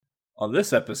On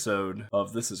this episode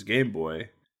of This is Game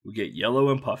Boy, we get Yellow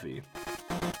and Puffy.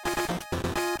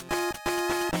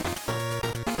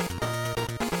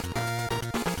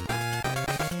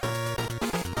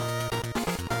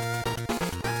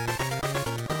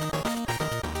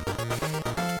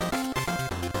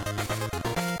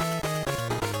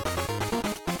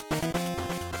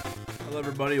 Hello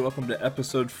everybody, welcome to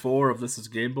episode 4 of This is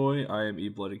Game Boy. I am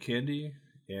E-Blooded Candy,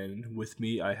 and with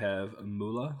me I have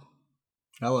Mula.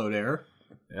 Hello there.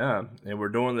 Yeah, and we're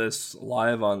doing this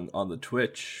live on the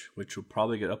Twitch, which will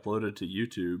probably get uploaded to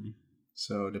YouTube.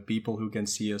 So the people who can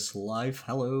see us live,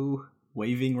 hello,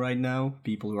 waving right now.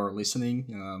 People who are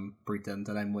listening, pretend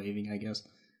that I'm waving, I guess.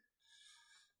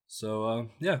 So,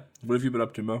 yeah, what have you been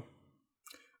up to, Mo?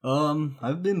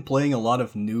 I've been playing a lot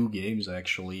of new games,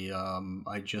 actually.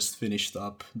 I just finished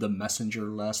up The Messenger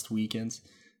last weekend.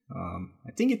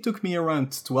 I think it took me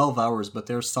around 12 hours, but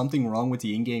there's something wrong with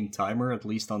the in-game timer, at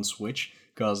least on Switch,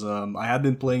 because I had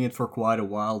been playing it for quite a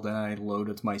while, then I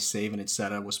loaded my save and it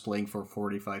said I was playing for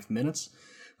 45 minutes.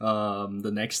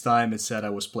 The next time it said I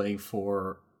was playing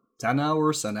for 10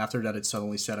 hours, and after that it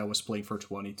suddenly said I was playing for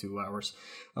 22 hours.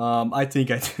 I think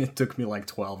it took me like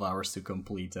 12 hours to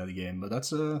complete that game, but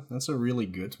that's a really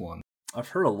good one. I've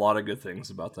heard a lot of good things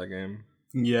about that game.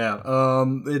 Yeah,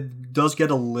 it does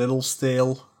get a little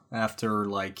stale after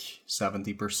like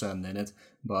 70% in it,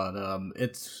 but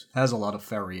it has a lot of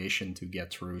variation to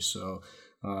get through, so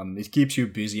it keeps you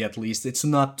busy at least. It's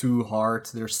not too hard.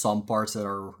 There's some parts that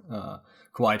are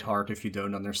quite hard if you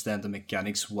don't understand the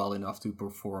mechanics well enough to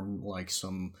perform like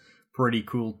some pretty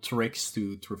cool tricks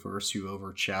to traverse you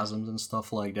over chasms and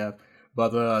stuff like that.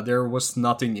 But there was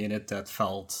nothing in it that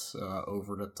felt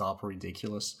over the top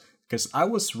ridiculous, because I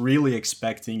was really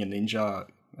expecting a Ninja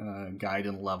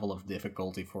Gaiden level of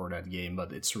difficulty for that game,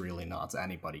 but it's really not.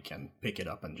 Anybody can pick it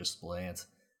up and just play it.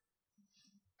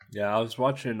 Yeah, I was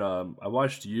watching. I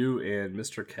watched you and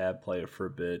Mr. Cab play it for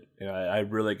a bit, and I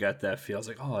really got that feel. I was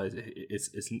like, oh, it's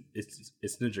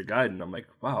Ninja Gaiden. I'm like,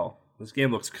 wow, this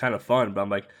game looks kind of fun, but I'm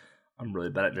like, I'm really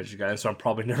bad at Ninja Gaiden, so I'm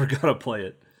probably never gonna play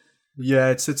it. Yeah,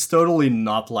 it's totally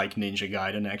not like Ninja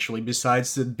Gaiden, actually.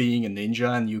 Besides it being a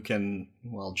ninja and you can,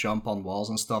 well, jump on walls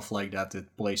and stuff like that,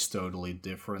 it plays totally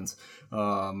different.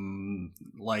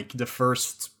 Like, the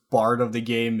first part of the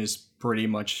game is pretty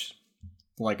much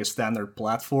like a standard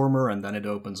platformer, and then it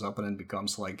opens up and it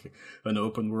becomes like an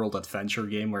open world adventure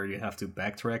game where you have to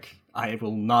backtrack. I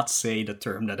will not say the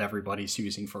term that everybody's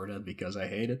using for that because I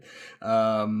hate it.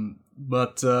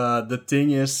 But the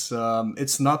thing is,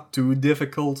 it's not too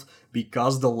difficult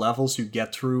because the levels you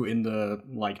get through in the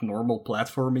like normal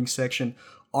platforming section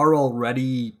are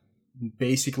already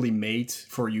basically made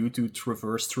for you to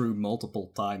traverse through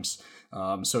multiple times.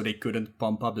 So they couldn't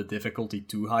pump up the difficulty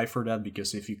too high for that,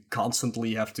 because if you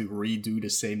constantly have to redo the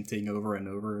same thing over and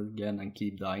over again and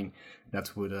keep dying,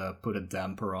 that would put a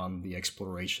damper on the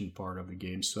exploration part of the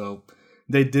game. So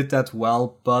they did that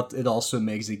well, but it also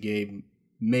makes the game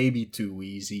maybe too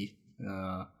easy,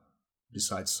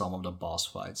 besides some of the boss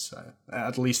fights,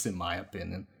 at least in my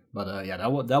opinion. But yeah,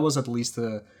 that was at least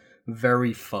a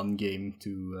very fun game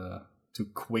to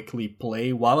quickly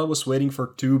play while I was waiting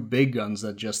for two big guns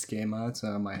that just came out.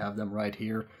 I have them right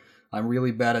here. I'm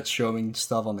really bad at showing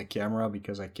stuff on the camera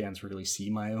because I can't really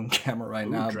see my own camera right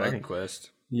now. Dragon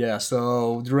Quest. Yeah,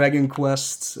 so Dragon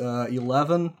Quest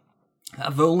 11.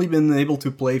 I've only been able to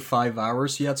play 5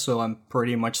 hours yet, so I'm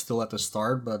pretty much still at the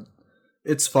start, but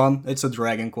it's fun. It's a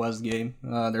Dragon Quest game.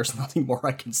 There's nothing more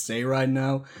I can say right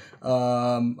now.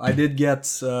 I did get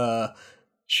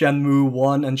Shenmue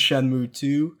 1 and Shenmue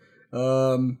 2.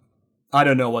 I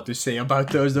don't know what to say about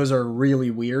those. Those are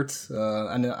really weird.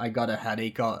 And I got a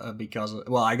headache because,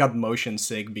 well, I got motion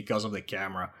sick because of the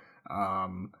camera.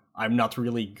 I'm not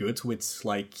really good with,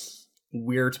 like,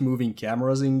 weird moving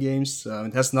cameras in games.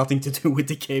 It has nothing to do with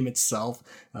the game itself,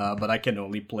 but I can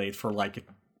only play it for, like,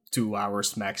 2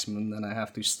 hours maximum, then I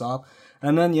have to stop.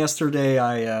 And then yesterday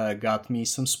I got me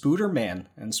some Spooderman,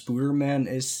 and Spooderman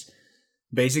is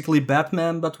basically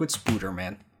Batman, but with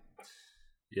Spooderman.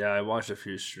 Yeah, I watched a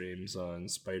few streams on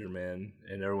Spider-Man,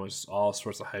 and everyone's all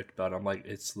sorts of hyped about it. I'm like,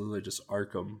 it's literally just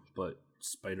Arkham, but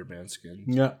Spider-Man skin.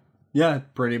 Yeah,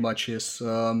 it pretty much is.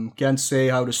 Can't say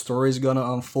how the story is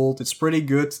gonna unfold. It's pretty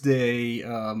good. They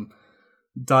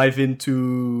dive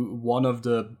into one of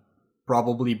the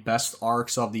probably best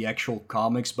arcs of the actual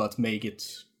comics, but make it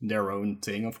their own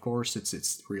thing, of course.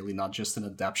 It's really not just an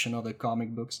adaptation of the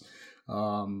comic books.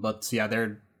 But yeah,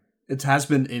 it has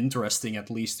been interesting at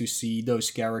least to see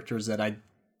those characters that I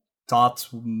thought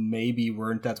maybe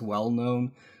weren't that well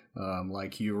known,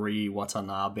 like Yuri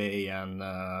Watanabe and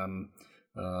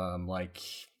like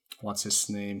what's his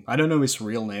name? I don't know his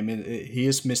real name. He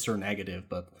is Mr. Negative,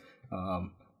 but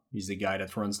he's the guy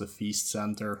that runs the Feast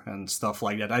Center and stuff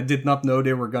like that. I did not know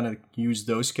they were gonna use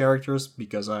those characters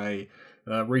because I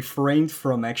refrained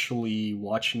from actually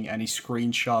watching any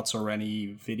screenshots or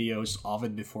any videos of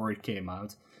it before it came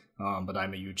out. But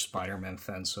I'm a huge Spider-Man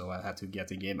fan, so I had to get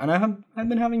the game, and I've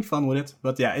been having fun with it.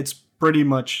 But yeah, it's pretty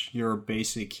much your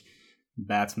basic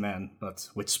Batman, but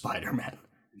with Spider-Man.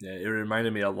 Yeah, it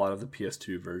reminded me a lot of the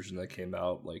PS2 version that came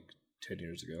out like 10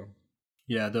 years ago.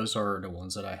 Yeah, those are the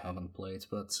ones that I haven't played,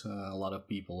 but a lot of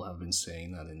people have been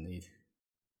saying that indeed.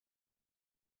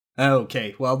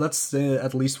 Okay, well, that's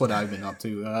at least what I've been up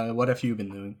to. What have you been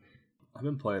doing? I've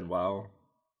been playing WoW.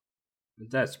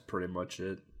 That's pretty much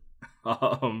it.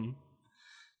 The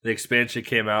expansion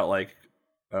came out like,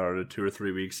 I don't know, 2 or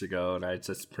 3 weeks ago, and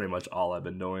that's pretty much all I've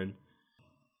been doing.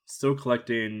 Still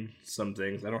collecting some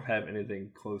things. I don't have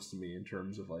anything close to me in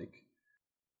terms of like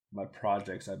my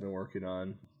projects I've been working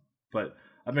on, but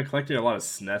I've been collecting a lot of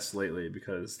SNES lately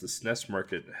because the SNES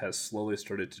market has slowly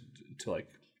started to like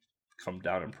come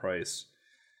down in price.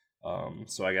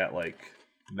 So I got like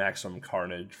Maximum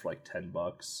Carnage for like $10.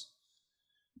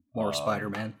 More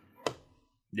Spider-Man.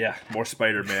 Yeah, more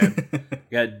Spider-Man.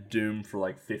 Got Doom for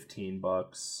like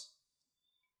 $15.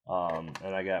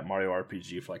 And I got Mario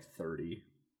RPG for like $30.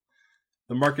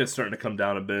 The market's starting to come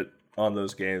down a bit on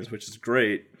those games, which is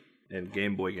great. And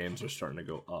Game Boy games are starting to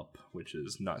go up, which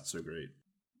is not so great.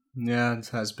 Yeah, it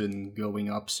has been going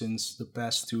up since the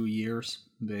past 2 years,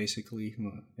 basically.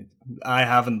 I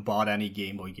haven't bought any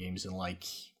Game Boy games in like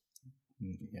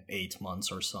 8 months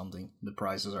or something. The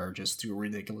prices are just too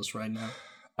ridiculous right now.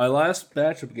 My last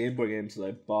batch of Game Boy games that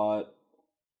I bought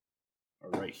are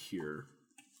right here.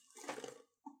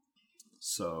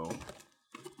 So,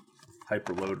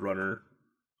 Hyper Load Runner,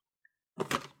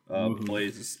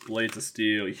 Blades of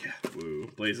Steel, yeah, woo.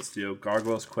 Blades of Steel,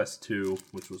 Gargoyles Quest 2,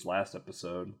 which was last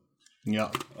episode. Yeah.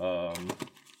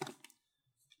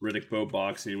 Riddick Bow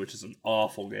Boxing, which is an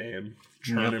awful game.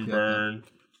 Churn and Burn,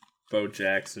 Bo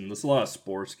Jackson. There's a lot of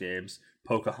sports games.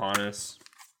 Pocahontas.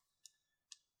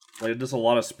 Like, there's a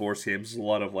lot of sports games. There's a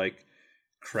lot of like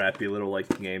crappy little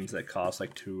like games that cost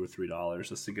like $2 or $3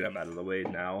 just to get them out of the way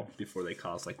now before they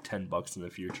cost like $10 in the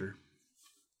future.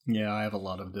 Yeah, I have a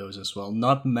lot of those as well.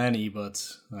 Not many, but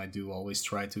I do always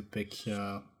try to pick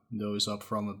those up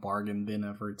from a bargain bin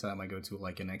every time I go to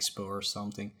like an expo or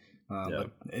something.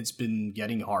 But it's been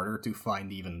getting harder to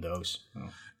find even those.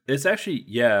 It's actually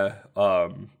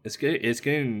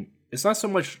it's not so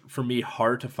much for me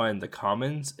hard to find the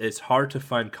commons. It's hard to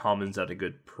find commons at a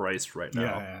good price right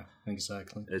now. Yeah,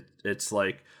 exactly. It's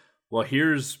like, well,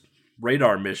 here's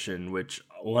Radar Mission, which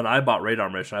when I bought Radar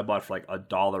Mission, I bought for like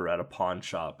 $1 at a pawn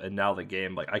shop, and now the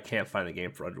game, like, I can't find the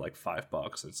game for under like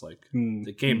 $5. It's like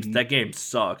that game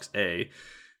sucks. A,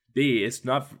 B, it's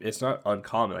not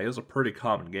uncommon. Like, it was a pretty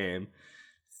common game.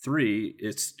 3,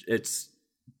 it's just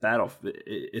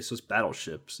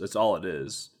battleships. That's all it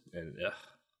is, and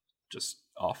just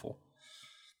awful.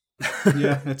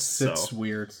 Yeah, it's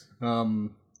weird.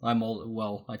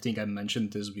 I think I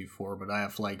mentioned this before, but I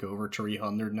have like over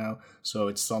 300 now, so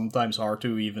it's sometimes hard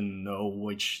to even know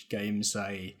which games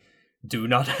I do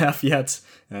not have yet,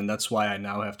 and that's why I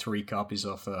now have 3 copies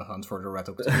of Hunt for the Red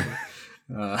October.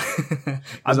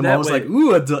 I'm always like,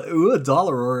 $1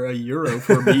 or €1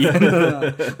 for me.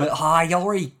 I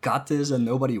already got this, and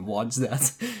nobody wants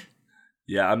that.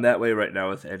 Yeah, I'm that way right now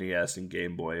with NES and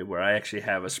Game Boy, where I actually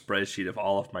have a spreadsheet of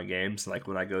all of my games. Like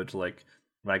when I go to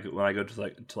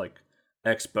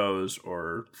expos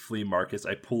or flea markets,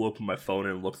 I pull open my phone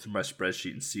and look through my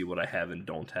spreadsheet and see what I have and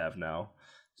don't have now,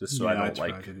 just so I don't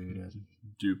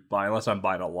buy unless I'm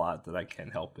buying a lot that I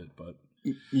can't help it. But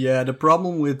yeah, the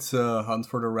problem with Hunt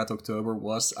for the Red October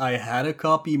was I had a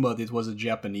copy, but it was a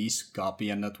Japanese copy,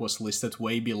 and that was listed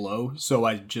way below, so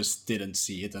I just didn't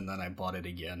see it, and then I bought it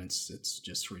again. It's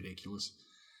just ridiculous.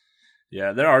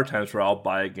 Yeah, there are times where I'll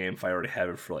buy a game if I already have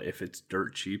it for like, if it's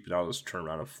dirt cheap, and I'll just turn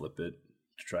around and flip it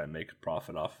to try and make a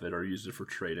profit off of it, or use it for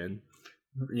trade-in.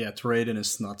 Yeah, trade-in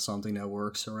is not something that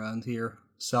works around here.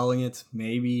 Selling it,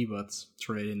 maybe, but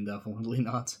trade-in definitely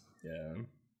not. Yeah.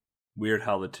 Weird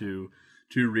how the two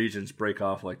regions break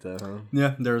off like that, huh?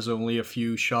 Yeah, there's only a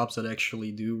few shops that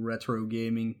actually do retro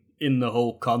gaming in the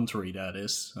whole country, that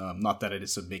is. Not that it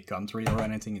is a big country or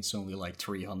anything, it's only like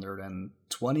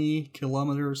 320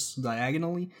 kilometers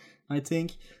diagonally, I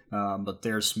think. But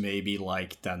there's maybe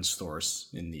like 10 stores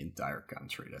in the entire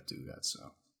country that do that,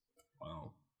 so.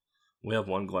 Wow. We have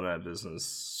one going out of business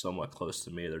somewhat close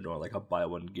to me. They're doing like a buy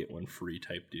one, get one free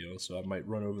type deal, so I might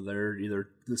run over there either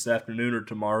this afternoon or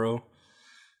tomorrow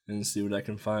and see what I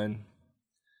can find.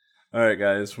 All right,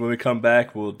 guys. When we come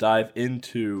back, we'll dive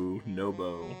into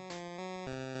Nobo.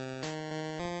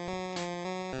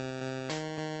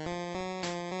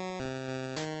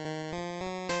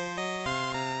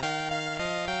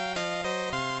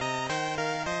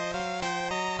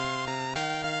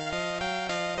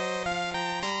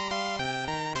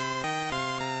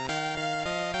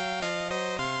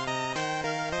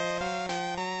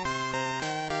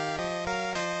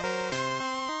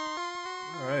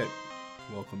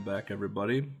 Welcome back,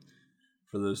 everybody.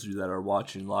 For those of you that are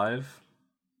watching live,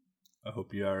 I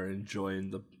hope you are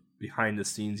enjoying the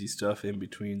behind-the-scenesy stuff in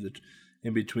between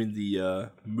the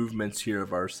movements here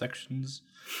of our sections.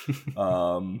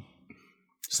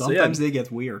 Sometimes they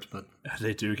get weird, but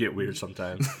they do get weird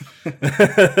sometimes.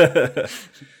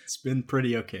 It's been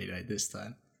pretty okay this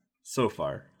time. So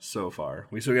far.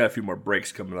 We still got a few more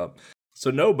breaks coming up.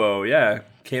 So Nobo, yeah,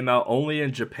 came out only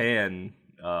in Japan.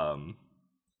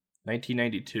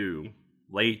 1992,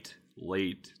 late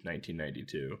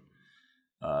 1992.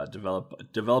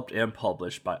 Developed and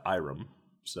published by IREM.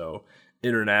 So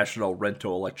International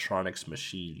Rental Electronics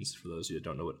Machines. For those of you that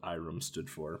don't know what IREM stood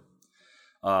for,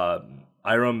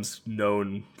 IREM's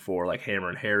known for like Hammer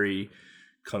and Harry,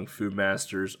 Kung Fu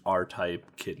Masters,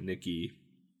 R-Type, Kid Niki.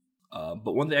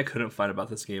 But one thing I couldn't find about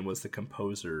this game was the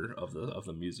composer of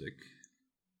the music.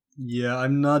 Yeah,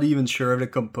 I'm not even sure if the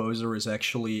composer is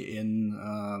actually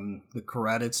in the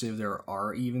credits, if there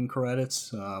are even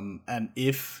credits. And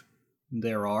if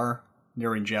there are,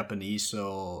 they're in Japanese,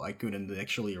 so I couldn't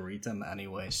actually read them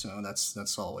anyway, so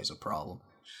that's always a problem.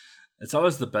 It's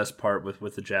always the best part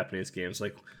with the Japanese games,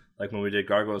 like when we did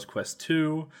Gargoyle's Quest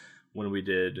 2, when we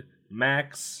did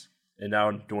Max, and now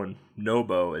doing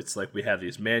Nobo, it's like we have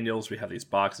these manuals, we have these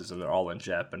boxes, and they're all in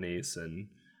Japanese, and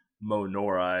Mo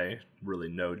nor I really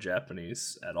know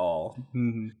Japanese at all.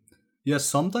 Mm-hmm. Yeah,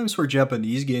 sometimes for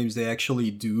Japanese games they actually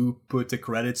do put the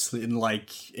credits in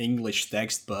like English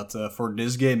text, but for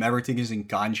this game everything is in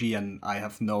kanji, and I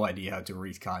have no idea how to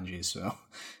read kanji. So,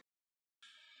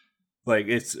 like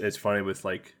it's funny with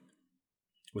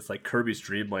Kirby's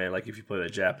Dream Land. Like if you play the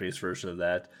Japanese version of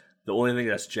that, the only thing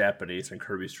that's Japanese in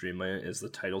Kirby's Dream Land is the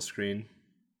title screen,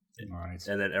 right,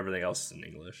 and then everything else is in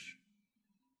English.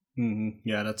 Mm-hmm.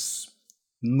 Yeah, that's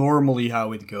normally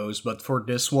how it goes, but for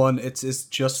this one, it's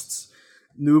just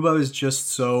Nuba is just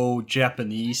so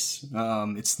Japanese.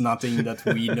 It's nothing that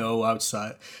we know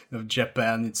outside of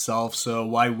Japan itself, so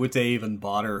why would they even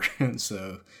bother?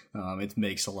 So it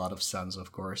makes a lot of sense,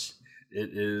 of course. It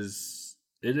is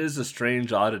a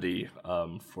strange oddity,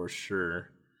 for sure.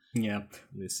 Yeah.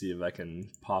 Let me see if I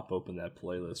can pop open that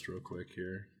playlist real quick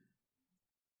here.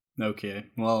 Okay,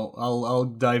 well, I'll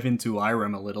dive into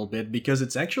IREM a little bit, because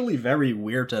it's actually very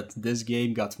weird that this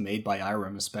game got made by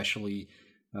IREM, especially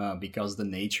because the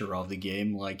nature of the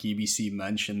game. Like EBC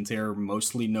mentioned, they're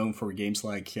mostly known for games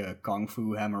like Kung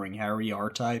Fu, Hammering Harry,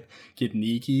 R-Type, Kid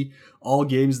Niki, all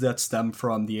games that stem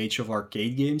from the Age of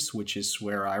Arcade games, which is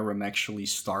where IREM actually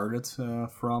started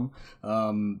from.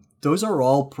 Those are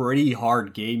all pretty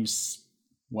hard games.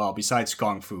 Well, besides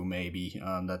Kung Fu, maybe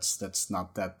that's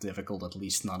not that difficult, at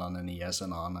least not on NES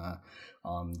and on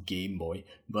Game Boy.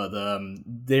 But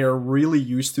they're really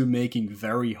used to making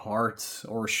very hard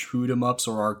or shoot 'em ups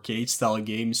or arcade style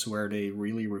games where they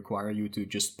really require you to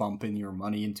just pump in your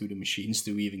money into the machines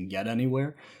to even get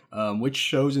anywhere, which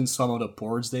shows in some of the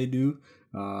ports they do.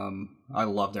 I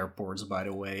love their ports, by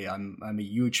the way. I'm a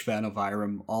huge fan of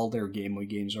IREM. All their Game Boy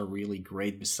games are really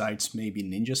great. Besides maybe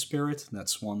Ninja Spirit,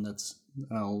 that's one that's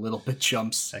a little bit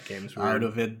jumps out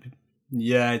of it.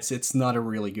 Yeah, it's not a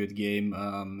really good game.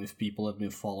 If people have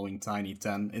been following Tiny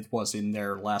 10, it was in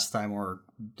there last time or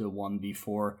the one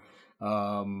before.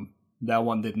 That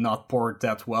one did not port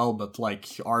that well, but like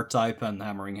R-Type and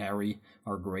Hammering Harry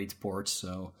are great ports.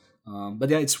 So, but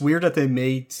yeah, it's weird that they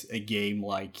made a game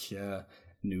like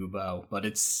Nubo, but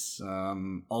it's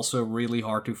also really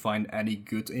hard to find any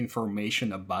good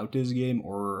information about this game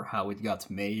or how it got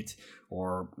made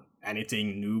or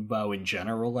anything Nubo in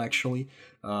general, actually.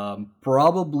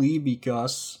 Probably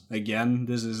because, again,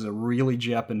 this is a really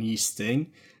Japanese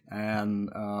thing, and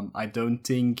I don't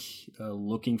think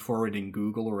looking for it in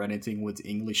Google or anything with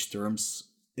English terms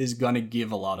is gonna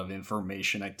give a lot of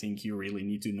information. I think you really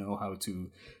need to know how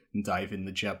to dive in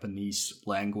the Japanese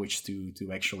language to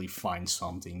actually find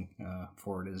something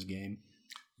for this game.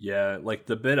 Yeah, like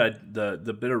the bit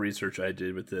of research I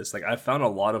did with this, like I found a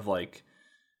lot of like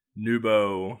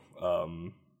Nubo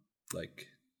like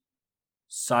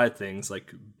side things,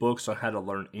 like books on how to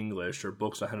learn English or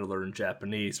books on how to learn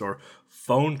Japanese or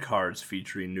phone cards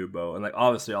featuring Nubo, and like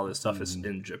obviously all this stuff is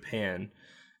in Japan,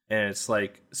 and it's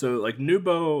like, so like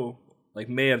Nubo like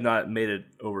may have not made it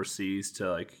overseas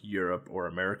to like Europe or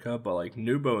America, but like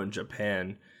Nubo in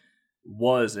Japan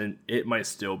was, and it might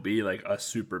still be, like a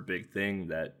super big thing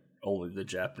that only the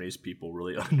Japanese people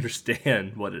really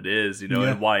understand what it is,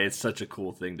 and why it's such a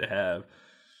cool thing to have.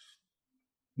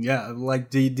 Yeah,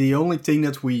 like the only thing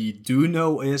that we do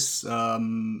know is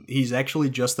he's actually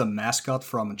just a mascot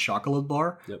from a chocolate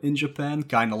bar in Japan,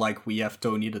 kind of like we have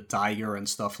Tony the Tiger and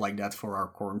stuff like that for our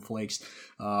cornflakes.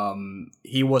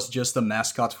 He was just a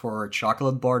mascot for a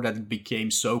chocolate bar that became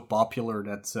so popular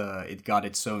that it got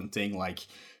its own thing, like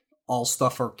all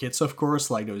stuff for kids, of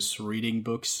course, like those reading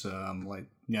books,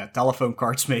 telephone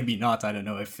cards, maybe not. I don't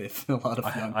know if a lot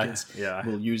of young kids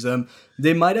will use them.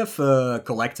 They might have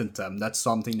collected them. That's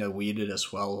something that we did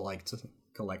as well, like to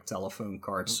collect telephone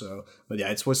cards. So, but yeah,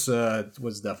 it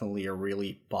was definitely a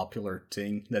really popular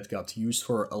thing that got used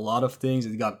for a lot of things.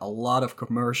 It got a lot of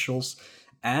commercials,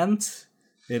 and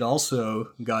it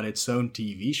also got its own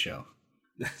TV show.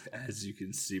 As you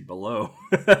can see below.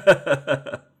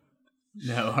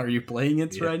 No, are you playing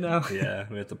it right now? Yeah,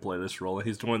 we have to play this role.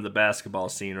 He's doing the basketball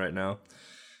scene right now.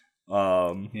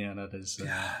 That is.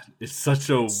 It's such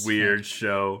a weird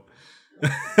show.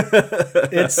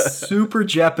 It's super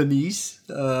Japanese.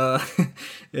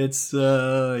 It's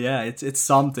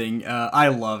something. I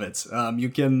love it. You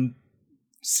can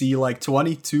see like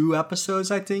 22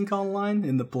 episodes, I think, online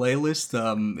in the playlist.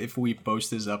 If we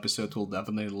post this episode, we'll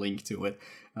definitely link to it.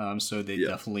 So they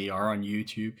definitely are on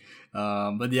YouTube.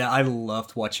 But yeah, I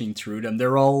loved watching through them.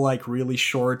 They're all like really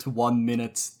short 1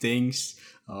 minute things.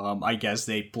 I guess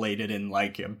they played it in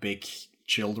like a big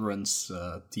children's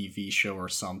TV show or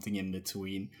something in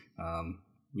between.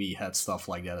 We had stuff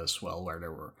like that as well, where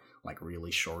there were like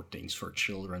really short things for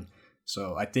children.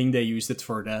 So I think they used it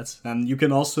for that. And you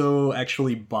can also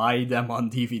actually buy them on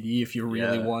DVD if you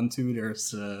really want to.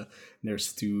 There's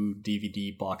 2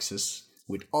 DVD boxes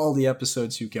with all the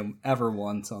episodes you can ever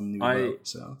want on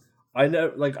Nubo.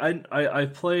 I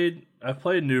played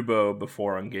Nubo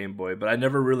before on Game Boy, but I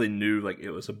never really knew like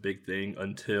it was a big thing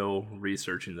until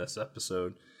researching this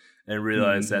episode and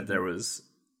realized that there was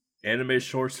anime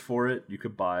shorts for it. You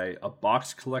could buy a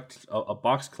box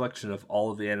collection of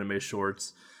all of the anime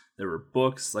shorts. There were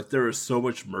books, like there was so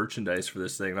much merchandise for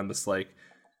this thing. And I'm just like,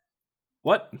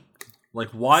 what? Like,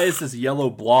 why is this yellow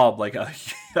blob like a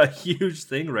huge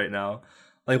thing right now?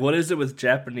 Like, what is it with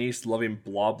Japanese loving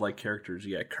blob-like characters?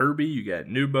 You got Kirby, you got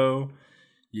Nubo,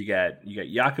 you got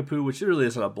Yakupu, which really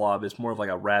isn't a blob. It's more of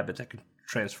like a rabbit that can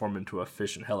transform into a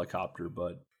fish and helicopter.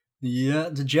 But yeah,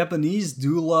 the Japanese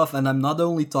do love, and I'm not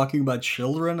only talking about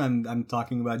children. I'm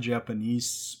talking about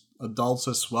Japanese adults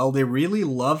as well. They really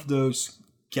love those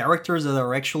characters that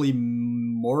are actually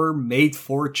more made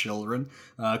for children,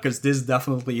 because this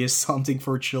definitely is something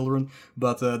for children.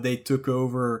 But they took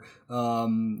over.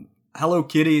 Hello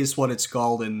Kitty is what it's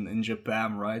called in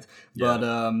Japan, right? Yeah.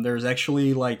 But there's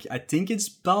actually, like, I think it's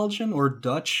Belgian or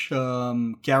Dutch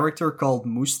character called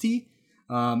Musti.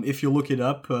 If you look it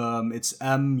up, it's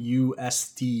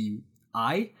Musti,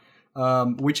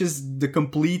 which is the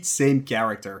complete same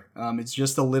character. It's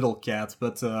just a little cat,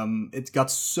 but it got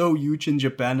so huge in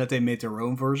Japan that they made their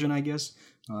own version, I guess.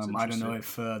 I don't know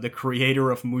if the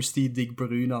creator of Musti, Dick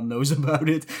Bruna, knows about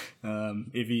it.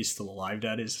 If he's still alive,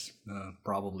 that is.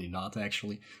 Probably not,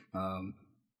 actually.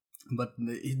 But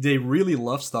they really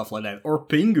love stuff like that. Or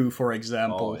Pingu, for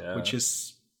example, which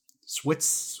is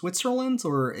Switzerland,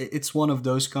 or it's one of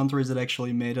those countries that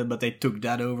actually made it, but they took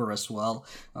that over as well.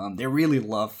 They really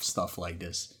love stuff like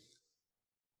this.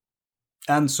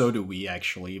 And so do we,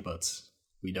 actually, but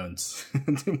we don't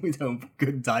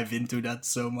dive into that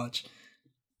so much.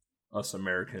 Us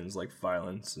Americans like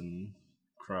violence and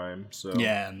crime, so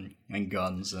yeah, and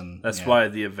guns, and that's why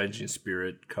the Avenging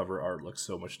Spirit cover art looks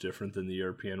so much different than the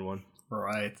European one.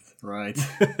 Right.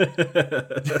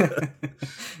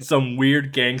 Some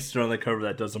weird gangster on the cover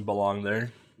that doesn't belong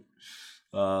there.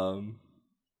 So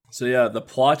yeah, the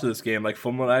plot of this game, like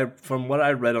from what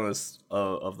I read on this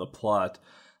of the plot,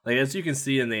 like as you can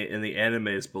see in the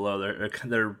animes below,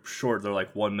 they're short. They're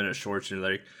like 1 minute shorts, and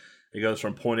like it goes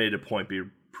from point A to point B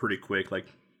pretty quick. Like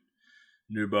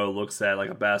Nubo looks at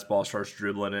like a basketball, starts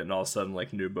dribbling it, and all of a sudden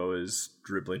like Nubo is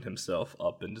dribbling himself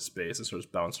up into space and starts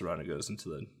bouncing around and goes into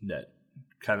the net.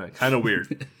 Kind of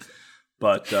weird.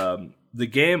 But the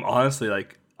game, honestly,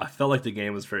 like I felt like the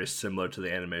game was very similar to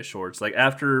the anime shorts. Like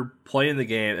after playing the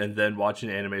game and then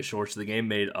watching anime shorts, the game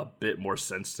made a bit more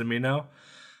sense to me now.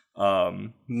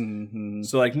 So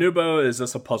like Nubo is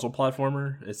just a puzzle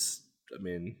platformer. It's, I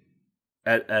mean,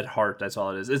 at heart, that's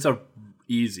all it is. It's a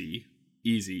easy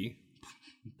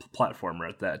platformer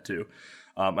at that too.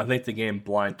 I think the game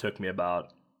blind took me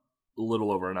about a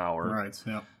little over an hour. Right,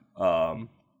 yeah.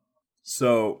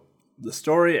 So the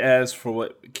story, as for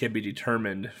what can be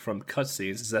determined from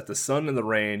cutscenes, is that the sun and the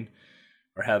rain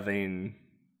are having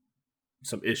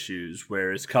some issues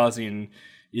where it's causing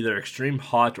either extreme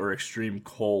hot or extreme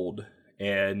cold,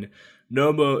 and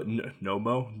Nubo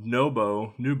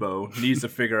needs to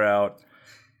figure out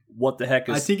what the heck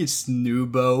is... I think it's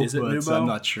Nubo, is it but Nubo? I'm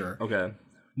not sure. Okay.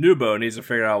 Nubo needs to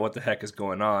figure out what the heck is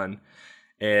going on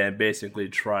and basically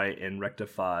try and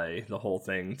rectify the whole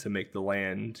thing to make the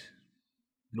land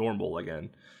normal again.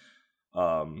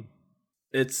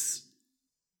 It's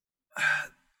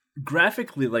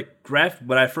graphically, like,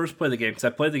 when I first played the game, because I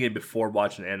played the game before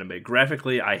watching anime,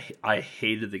 graphically, I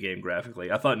hated the game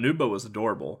graphically. I thought Nubo was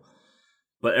adorable,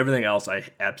 but everything else I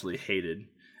absolutely hated.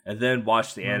 And then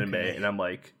watched the anime, and I'm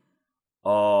like,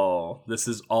 oh, this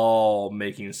is all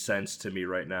making sense to me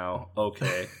right now.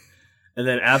 Okay. And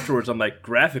then afterwards, I'm like,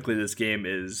 graphically, this game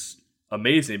is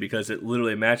amazing because it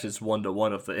literally matches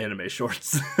 1-to-1 of the anime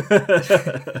shorts.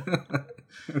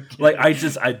 Like, I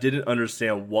didn't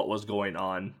understand what was going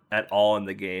on at all in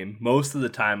the game. Most of the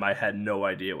time, I had no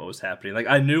idea what was happening. Like,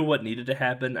 I knew what needed to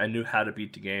happen. I knew how to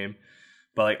beat the game.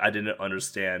 But, like, I didn't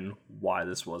understand why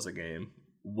this was a game.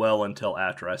 Well, until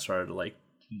after I started, like,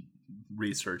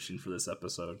 researching for this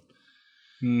episode.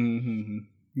 Mm-hmm.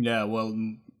 Yeah, well,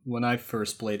 when I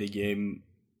first played the game,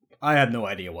 I had no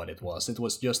idea what it was. It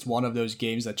was just one of those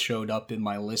games that showed up in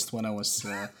my list when I was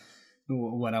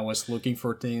looking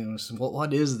for things.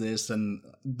 What is this? And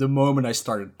the moment I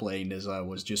started playing this, I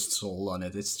was just sold on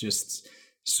it. It's just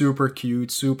super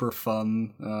cute, super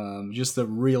fun, just a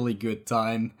really good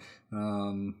time.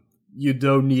 You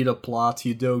don't need a plot,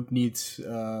 you don't need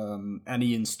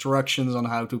any instructions on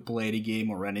how to play the game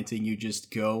or anything. You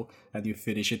just go and you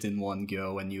finish it in one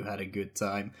go and you had a good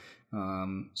time.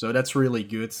 So that's really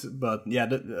good. But yeah,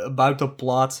 about the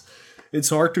plot, it's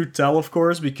hard to tell, of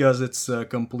course, because it's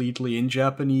completely in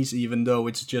Japanese, even though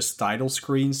it's just title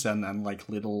screens and like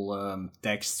little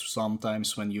text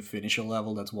sometimes when you finish a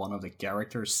level that one of the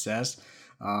characters says.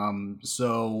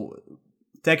 So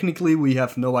technically, we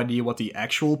have no idea what the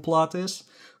actual plot is.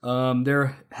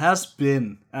 There has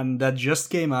been, and that just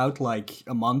came out like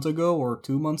a month ago or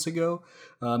 2 months ago,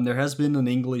 there has been an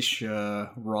English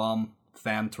ROM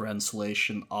fan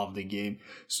translation of the game.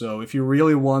 So if you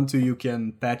really want to, you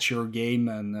can patch your game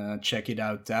and check it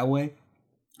out that way.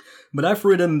 But I've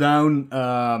written down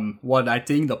what I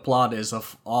think the plot is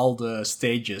of all the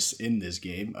stages in this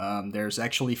game. There's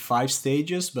actually 5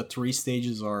 stages, but 3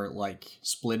 stages are like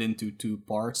split into 2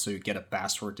 parts, so you get a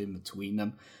password in between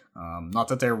them. Not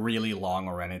that they're really long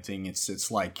or anything.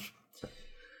 It's like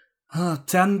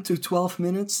 10 to 12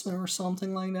 minutes or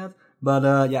something like that.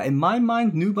 But yeah, in my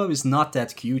mind, Nubo is not that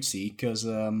cutesy, because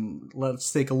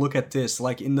let's take a look at this.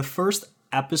 Like in the first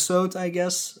episode, I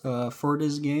guess, for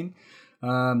this game,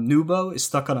 Nubo is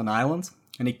stuck on an island,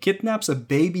 and he kidnaps a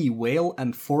baby whale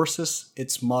and forces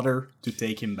its mother to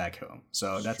take him back home.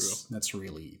 So that's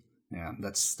really, yeah,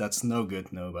 that's no good,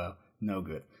 Nubo, no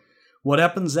good. What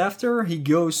happens after? He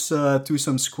goes to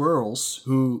some squirrels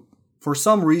who, for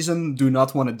some reason, do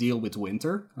not want to deal with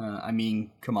winter. I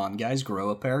mean, come on, guys, grow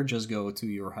a pair, just go to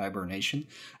your hibernation.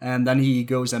 And then he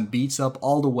goes and beats up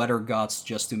all the weather gods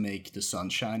just to make the sun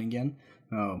shine again.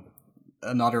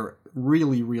 Another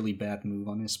really, really bad move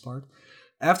on his part.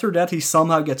 After that, he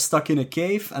somehow gets stuck in a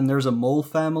cave, and there's a mole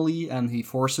family, and he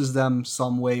forces them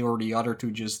some way or the other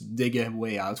to just dig a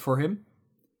way out for him.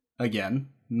 Again,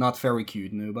 not very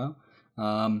cute, Nubo.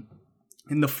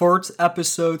 In the 4th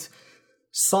episode,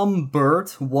 some bird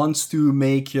wants to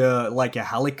make like a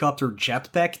helicopter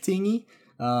jetpack thingy,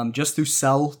 just to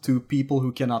sell to people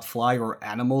who cannot fly or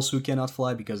animals who cannot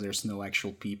fly, because there's no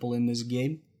actual people in this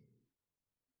game.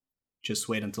 Just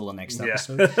wait until the next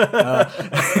episode.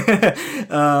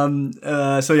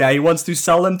 So yeah, he wants to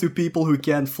sell them to people who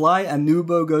can't fly, and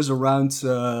Nubo goes around,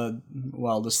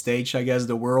 the stage, I guess,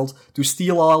 the world, to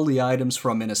steal all the items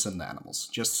from innocent animals,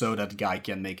 just so that guy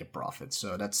can make a profit.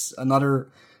 So that's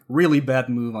another really bad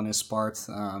move on his part.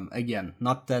 Again,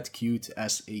 not that cute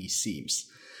as he seems.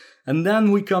 And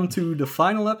then we come to the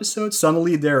final episode.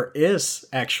 Suddenly there is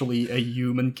actually a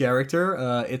human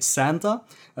character. It's Santa.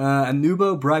 And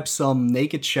Nubo bribes some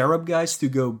naked cherub guys to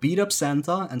go beat up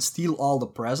Santa and steal all the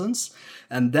presents.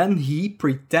 And then he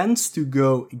pretends to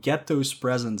go get those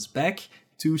presents back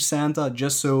to Santa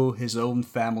just so his own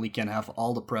family can have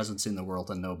all the presents in the world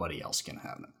and nobody else can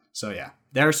have them. So yeah,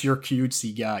 there's your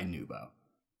cutesy guy, Nubo.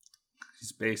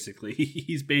 He's basically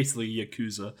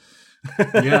Yakuza.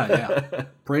 Yeah,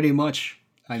 pretty much.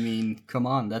 I mean, come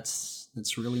on, that's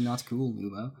really not cool,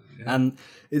 Nubo. Yeah. And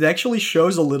it actually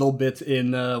shows a little bit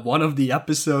in one of the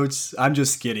episodes. I'm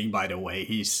just kidding, by the way.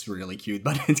 He's really cute,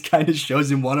 but it kind of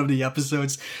shows in one of the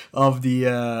episodes of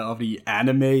the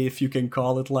anime, if you can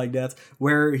call it like that,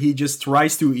 where he just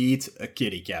tries to eat a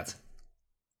kitty cat.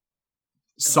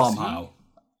 Somehow.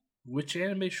 Which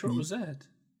anime short was that?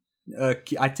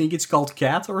 I think it's called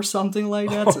Cat or something like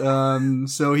that.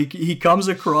 So he comes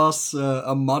across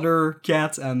a mother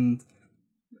cat, and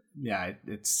yeah,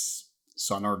 it's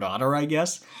son or daughter, I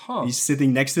guess. Huh. He's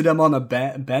sitting next to them on a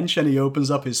bench, and he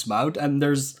opens up his mouth, and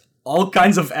there's all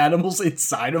kinds of animals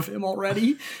inside of him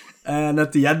already. And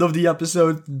at the end of the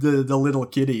episode, the little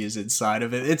kitty is inside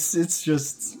of it. It's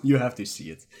just, you have to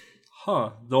see it.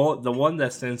 Huh. The one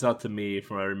that stands out to me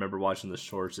from I remember watching the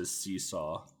shorts is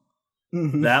Seesaw.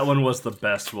 Mm-hmm. That one was the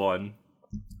best one.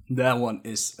 That one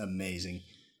is amazing.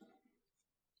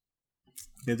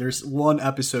 Yeah, there's one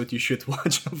episode you should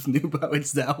watch of Nubo.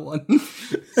 It's that one.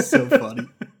 So funny.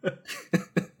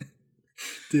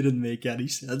 Didn't make any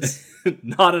sense.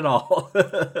 Not at all.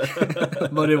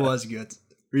 But it was good.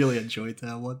 Really enjoyed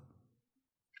that one.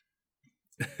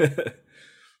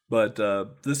 But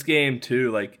this game too,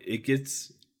 like it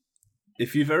gets.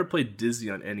 If you've ever played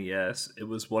Dizzy on NES, it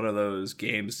was one of those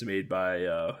games made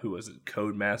by who was it,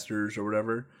 Codemasters or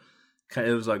whatever.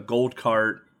 It was a gold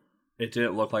cart. It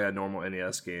didn't look like a normal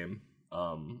NES game.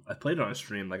 I played it on a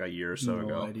stream like a year or so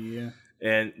ago. Idea.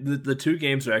 And the two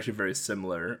games are actually very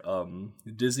similar.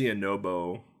 Dizzy and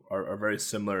Nobo are very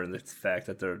similar in the fact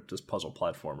that they're just puzzle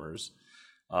platformers.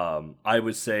 I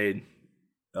would say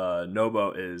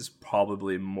Nobo is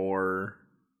probably more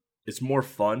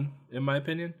fun in my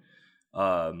opinion.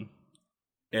 And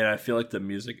I feel like the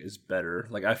music is better.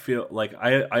 Like I feel like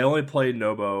I only played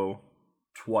Nobo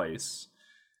twice,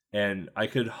 and I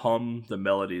could hum the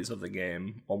melodies of the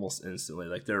game almost instantly.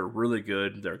 Like they're really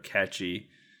good, they're catchy,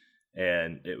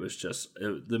 and it was just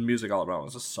the music all around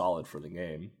was just solid for the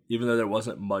game. Even though there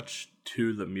wasn't much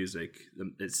to the music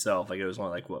itself, like it was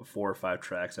only like 4 or 5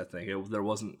 tracks, I think. There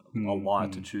wasn't a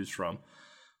lot to choose from,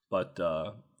 but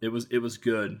it was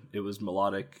good. It was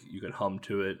melodic. You could hum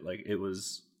to it. Like it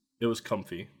was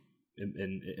comfy,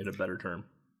 in a better term.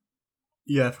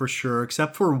 Yeah, for sure.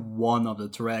 Except for one of the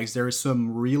tracks, there is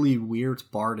some really weird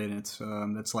part in it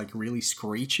that's like really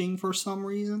screeching for some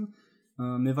reason.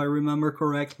 If I remember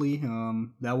correctly,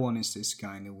 that one is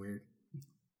kind of weird.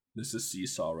 This is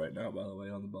Seesaw right now, by the way,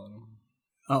 on the bottom.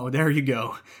 Oh, there you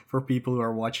go. For people who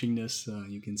are watching this,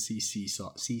 you can see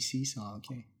Seesaw. See Seesaw,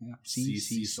 okay. Yeah. See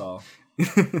Seesaw.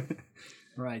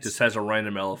 Right. Just has a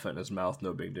random elephant in his mouth,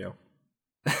 no big deal.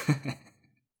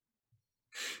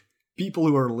 People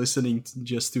who are listening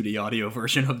just to the audio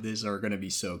version of this are going to be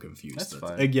so confused. That's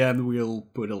fine. Again, we'll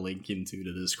put a link into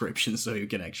the description so you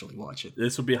can actually watch it.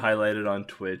 This will be highlighted on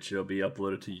Twitch. It'll be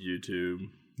uploaded to YouTube.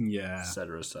 Yeah.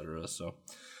 Etc. Etc. So,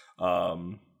 I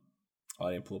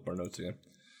didn't pull up our notes again.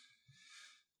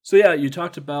 So yeah, you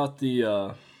talked about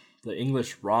the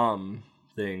English ROM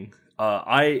thing.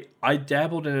 I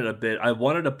dabbled in it a bit. I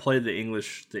wanted to play the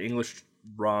English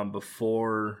ROM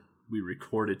before we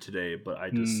recorded today, but I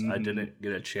didn't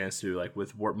get a chance to. Like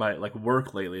with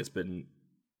work lately, it's been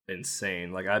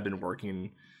insane. Like I've been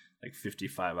working like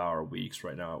 55-hour weeks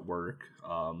right now at work,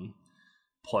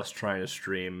 plus trying to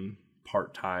stream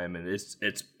part-time, and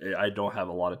I don't have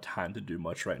a lot of time to do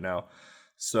much right now.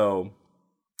 So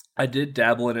I did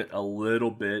dabble in it a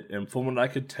little bit, and from what I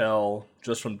could tell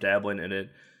just from dabbling in it,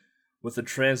 with the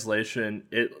translation,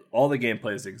 all the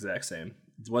gameplay is the exact same.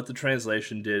 What the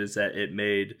translation did is that it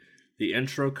made the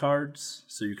intro cards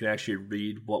so you can actually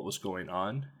read what was going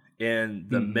on, and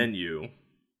the menu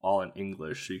all in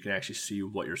English so you can actually see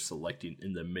what you're selecting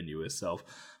in the menu itself.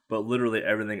 But literally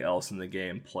everything else in the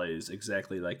game plays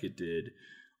exactly like it did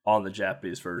on the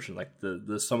Japanese version. Like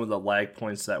the some of the lag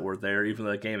points that were there, even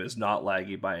though the game is not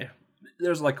laggy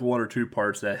there's like 1 or 2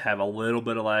 parts that have a little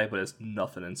bit of lag, but it's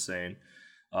nothing insane.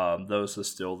 Those are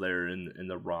still there in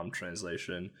the ROM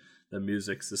translation. The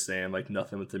music's the same, like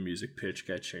nothing with the music pitch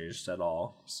got changed at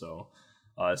all. So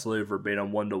it's literally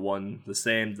verbatim 1-to-1 the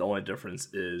same. The only difference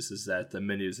is that the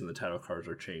menus and the title cards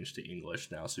are changed to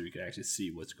English now, so you can actually see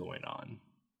what's going on.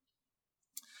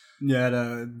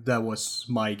 Yeah, that was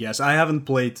my guess. I haven't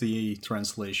played the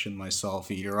translation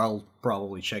myself either. I'll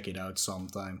probably check it out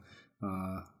sometime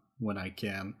when I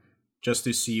can, just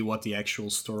to see what the actual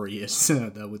story is.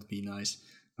 That would be nice.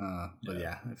 But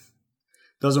yeah, it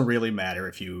doesn't really matter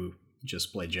if you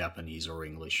just play Japanese or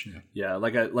English. Yeah,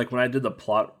 like when I did the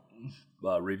plot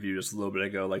review just a little bit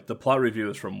ago, like the plot review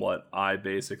is from what I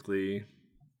basically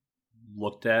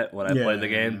looked at when I played the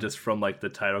game, just from like the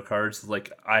title cards.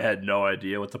 Like I had no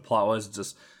idea what the plot was,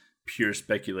 just pure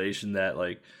speculation that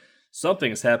like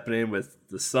something's happening with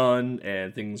the sun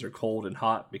and things are cold and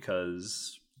hot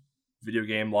because video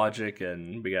game logic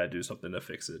and we gotta do something to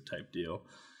fix it type deal.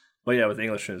 But yeah, with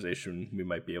English translation, we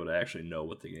might be able to actually know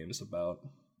what the game is about.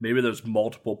 Maybe there's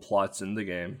multiple plots in the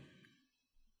game.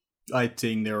 I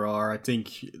think there are. I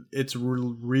think it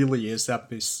really is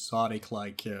episodic,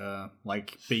 like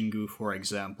Pingu, for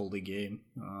example, the game,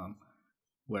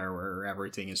 where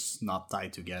everything is not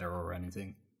tied together or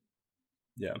anything.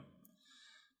 Yeah,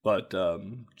 but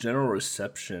general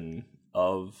reception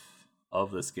of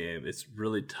this game, it's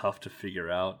really tough to figure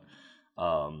out.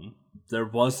 There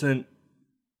wasn't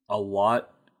a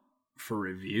lot for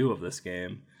review of this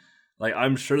game. Like,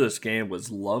 I'm sure this game was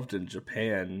loved in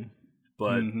Japan,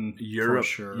 but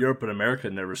Europe and America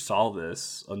never saw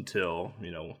this until, you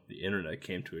know, the internet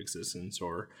came to existence,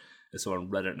 or if someone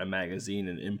read it in a magazine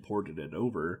and imported it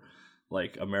over.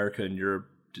 Like, America and Europe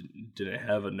didn't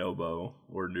have a Nobo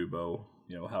or Nubo,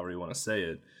 you know, however you want to say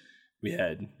it. We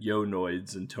had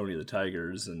Yo-Noids and Tony the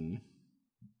Tigers and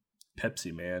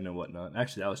Pepsi Man and whatnot.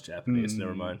 Actually, that was Japanese.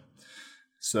 Never mind.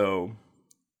 So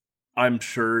I'm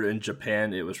sure in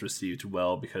Japan it was received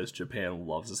well because Japan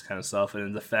loves this kind of stuff.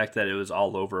 And the fact that it was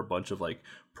all over a bunch of like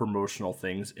promotional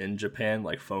things in Japan,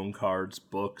 like phone cards,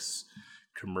 books,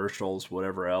 commercials,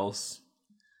 whatever else,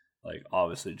 like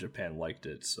obviously Japan liked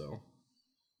it. So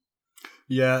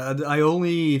yeah, I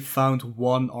only found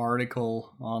one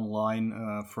article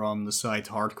online from the site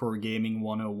Hardcore Gaming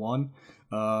 101,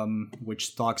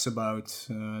 which talks about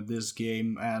this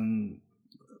game. And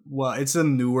well, it's a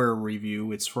newer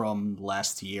review. It's from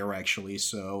last year, actually.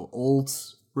 So old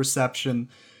reception,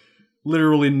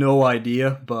 literally no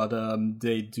idea. But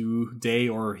they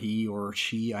or he or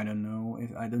she, I don't know.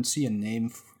 I don't see a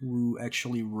name who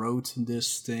actually wrote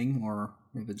this thing, or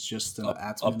if it's just an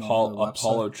admin on the website.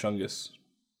 Apollo Chungus.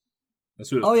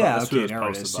 Okay, there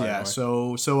it is. Yeah,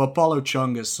 so Apollo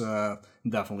Chungus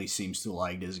definitely seems to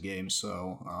like this game.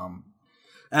 So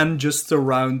and just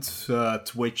around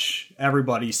Twitch,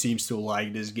 everybody seems to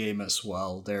like this game as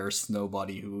well. There's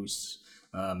nobody who's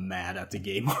mad at the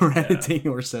game or anything,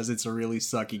 or says it's a really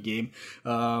sucky game.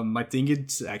 I think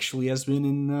it actually has been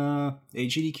in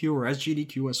AGDQ or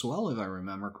SGDQ as well, if I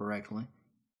remember correctly,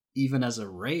 even as a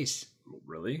race.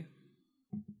 Really?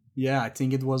 Yeah, I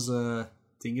think it was a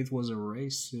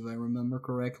race, if I remember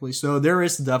correctly. So there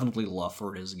is definitely love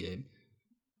for this game.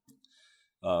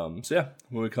 So yeah,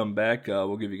 when we come back,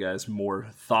 we'll give you guys more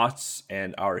thoughts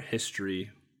and our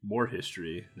more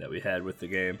history that we had with the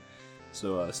game.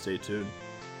 So stay tuned.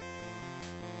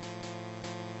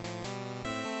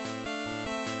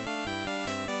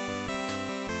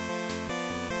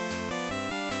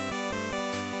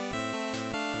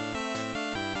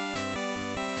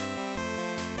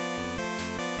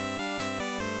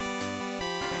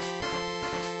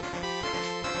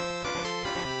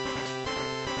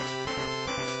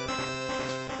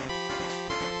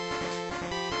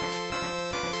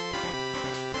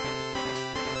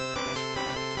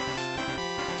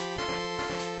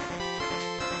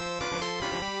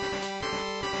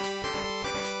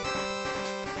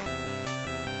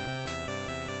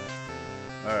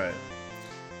 Alright,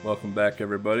 welcome back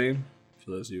everybody.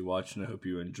 For those of you watching, I hope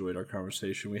you enjoyed our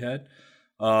conversation we had.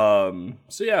 So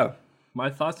yeah,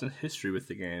 my thoughts and history with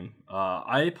the game.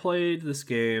 I played this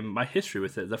game, my history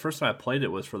with it, the first time I played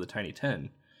it was for the Tiny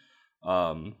 10.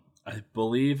 I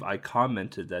believe I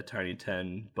commented that Tiny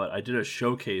 10, but I did a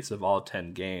showcase of all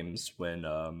 10 games when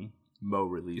Mo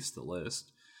released the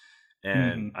list.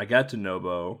 And I got to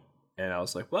Nobo, and I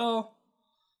was like, well,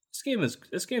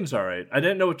 this game's alright. I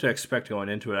didn't know what to expect going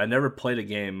into it. I never played a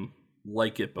game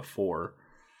like it before,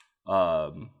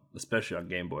 especially on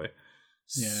Game Boy.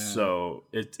 Yeah. So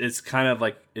it's kind of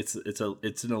like it's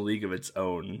in a league of its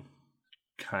own,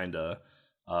 kinda.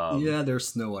 Yeah,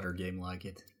 there's no other game like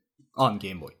it on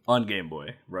Game Boy. On Game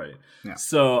Boy, right? Yeah.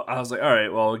 So I was like, all right,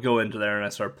 well, I'll go into there, and I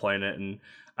start playing it, and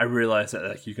I realized that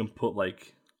like you can put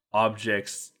like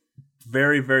objects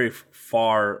very, very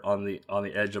far on the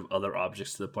edge of other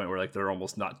objects to the point where like they're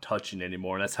almost not touching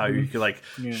anymore, and that's how you can like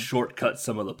shortcut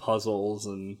some of the puzzles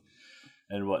and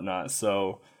whatnot.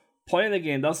 So playing the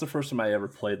game, that was the first time I ever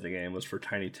played the game, was for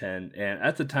Tiny 10, and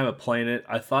at the time of playing it,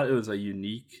 I thought it was a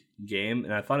unique game,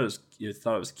 and I thought it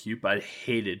was cute, but I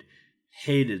hated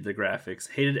the graphics,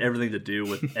 hated everything to do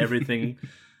with everything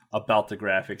about the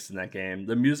graphics in that game.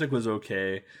 The music was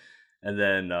okay. And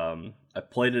then I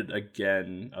played it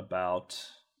again I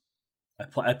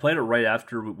played it right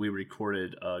after we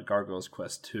recorded Gargoyle's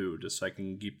Quest 2, just so I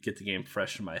can get the game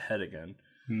fresh in my head again.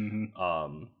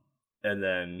 and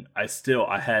then I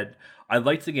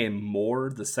liked the game more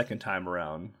the second time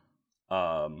around,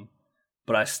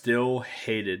 but I still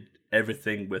hated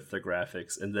everything with the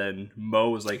graphics. And then Mo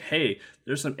was like, "Hey,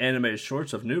 there's some animated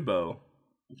shorts of Nubo."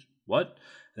 What?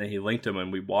 And then he linked them,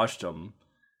 and we watched them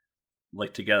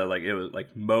like together. Like it was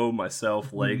like Mo,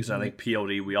 myself, Legs, and I think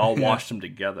PLD. We all watched them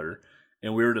together,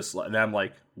 and we were just like, and I'm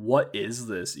like, "What is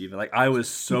this?" Even like I was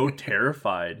so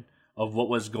terrified of what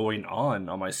was going on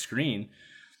my screen.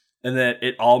 And then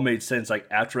it all made sense. Like,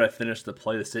 after I finished the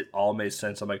playlist, it all made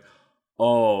sense. I'm like,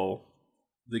 oh,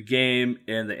 the game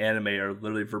and the anime are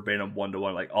literally verbatim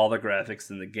 1-to-1. Like, all the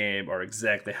graphics in the game are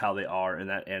exactly how they are in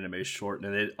that anime short.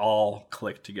 And it all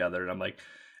clicked together. And I'm like,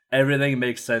 everything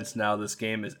makes sense now. This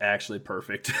game is actually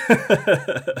perfect.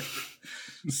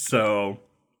 So,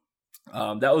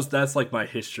 that's like my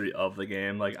history of the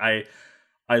game. Like, I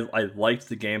liked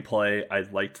the gameplay. I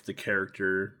liked the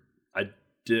character. I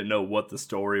didn't know what the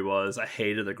story was. I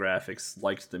hated the graphics,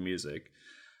 liked the music.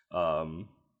 So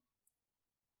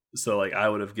like I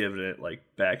would have given it like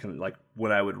back in like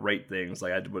when I would rate things,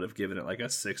 like I would have given it like a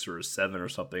 6 or a 7 or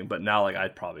something. But now like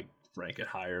I'd probably rank it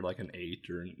higher, like an 8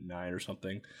 or 9 or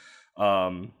something.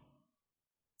 But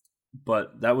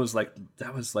that was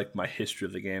like my history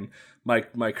of the game.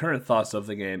 My current thoughts of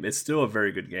the game. It's still a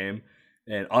very good game,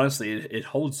 and honestly, it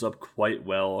holds up quite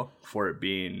well for it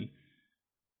being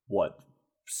what,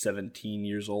 17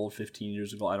 years old, 15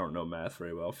 years ago. I don't know math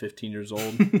very well. 15 years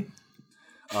old.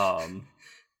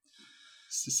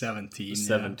 17.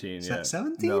 17, yeah.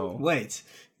 17? No. Wait.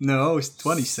 No, it's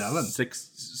 27.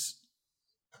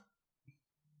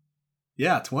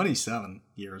 Yeah, 27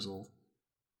 years old.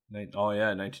 Oh,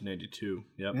 yeah, 1992.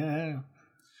 Yep. Yeah.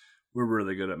 We're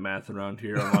really good at math around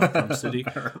here on Monochrome City.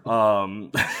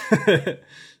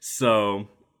 So,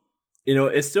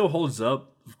 it still holds up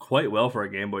quite well for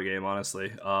a Game Boy game,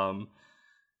 honestly.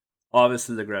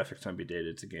 Obviously, the graphics might be dated.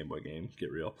 It's a Game Boy game.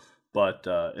 Get real. But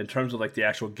in terms of like the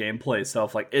actual gameplay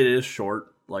itself, like it is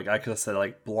short. Like I could have said,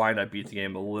 like blind, I beat the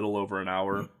game a little over an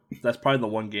hour. That's probably the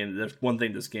one game. There's one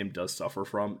thing this game does suffer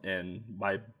from, and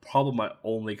my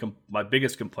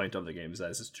biggest complaint of the game is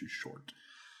that it's too short.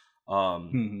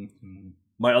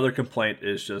 My other complaint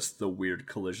is just the weird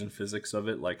collision physics of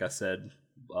it. Like I said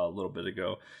a little bit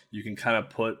ago, you can kind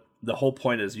of the whole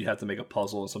point is you have to make a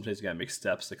puzzle, and sometimes you gotta make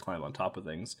steps to climb on top of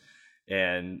things.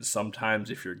 And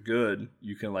sometimes if you're good,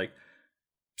 you can like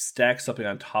stack something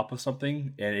on top of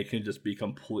something, and it can just be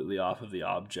completely off of the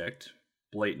object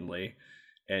blatantly,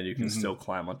 and you can still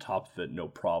climb on top of it no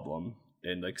problem,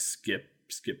 and like skip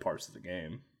parts of the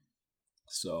game.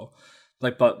 So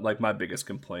but my biggest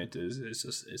complaint is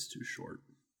it's too short.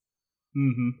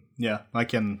 Yeah, I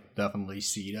can definitely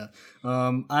see that.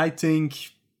 I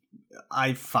think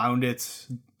I found it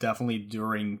definitely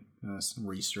during some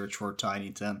research for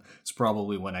Tiny Tim. It's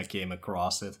probably when I came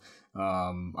across it.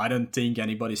 I don't think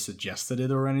anybody suggested it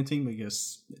or anything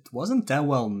because it wasn't that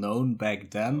well known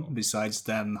back then, besides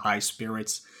then High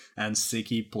Spirits and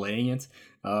Siki playing it.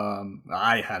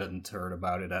 I hadn't heard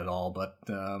about it at all, but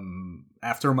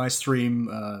after my stream,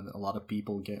 a lot of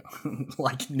people get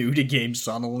like knew the game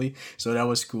suddenly, so that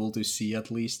was cool to see at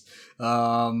least.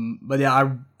 But yeah,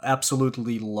 I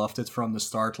absolutely loved it from the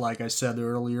start, like I said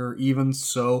earlier, even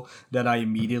so that I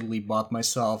immediately bought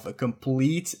myself a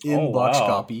complete in-box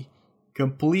copy.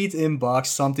 Complete in-box,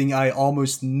 something I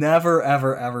almost never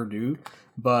ever do.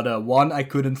 But one, I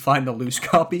couldn't find a loose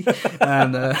copy,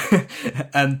 and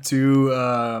two,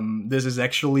 this is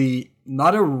actually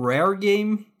not a rare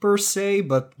game per se,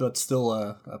 but still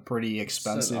a pretty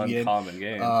expensive game. Uncommon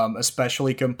game.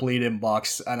 Especially complete in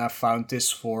box, and I found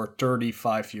this for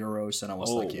 €35, and I was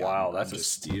like, "Yeah, wow, that's a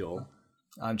steal."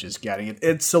 I'm just getting it.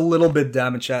 It's a little bit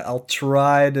damaged. I'll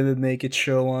try to make it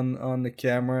show on the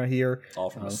camera here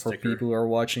for people who are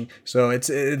watching. So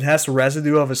it has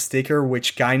residue of a sticker,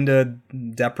 which kind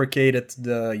of deprecated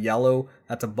the yellow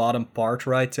at the bottom part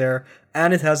right there.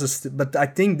 And it has but I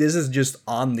think this is just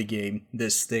on the game,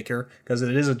 this sticker, because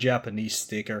it is a Japanese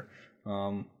sticker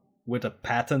with a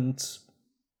patent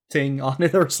thing on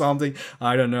it or something.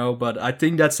 I don't know, but I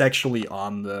think that's actually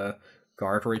on the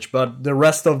cartridge, but the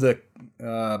rest of the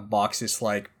box is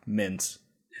like mint.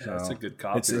 Yeah, it's a good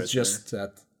copy. It's just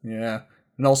that, yeah.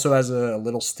 And also has a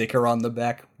little sticker on the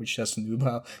back, which says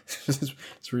Nuba.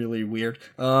 It's really weird.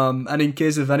 And in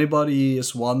case if anybody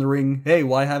is wondering, hey,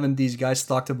 why haven't these guys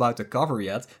talked about the cover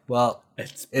yet? Well,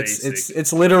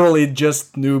 it's literally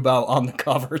just Nubo on the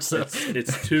cover. So.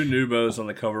 It's two Nubos on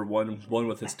the cover, one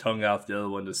with his tongue out, the other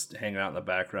one just hanging out in the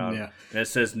background. Yeah. And it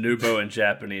says Nubo in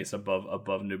Japanese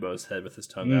above Nubo's head with his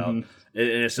tongue out. And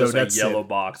it's just a yellow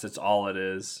box. It's all it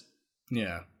is.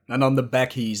 Yeah. And on the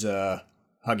back, he's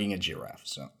hugging a giraffe.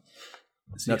 So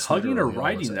is he hugging or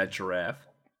riding that giraffe?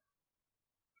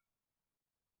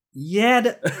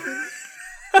 Yeah.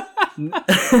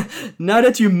 Now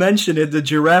that you mention it, the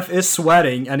giraffe is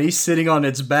sweating and he's sitting on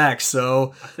its back.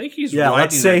 So I think he's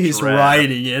let's say he's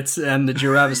riding it, and the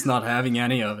giraffe is not having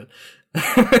any of it.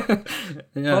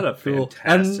 Yeah, what a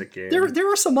fantastic game! There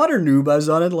were some other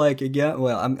noobas on it. Like again,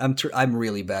 well, I'm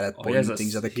really bad at pointing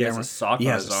things at the camera. He has a sock on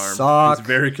his arm. He's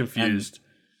very confused.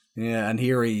 And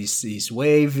here he's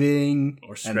waving,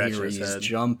 or scratching his head,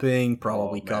 jumping,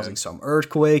 probably causing some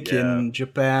earthquake in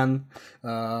Japan.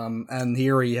 And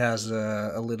here he has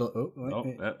a little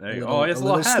he has a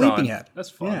little sleeping hat. That's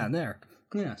fun. Yeah, there.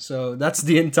 Yeah, so that's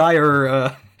the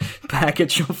entire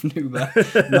package of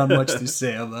Nuba. Not much to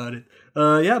say about it.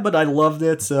 But I loved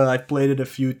it. I've played it a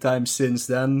few times since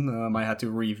then. I had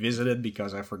to revisit it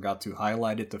because I forgot to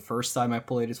highlight it the first time I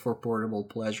played it for portable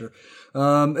pleasure.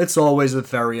 It's always a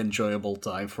very enjoyable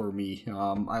time for me.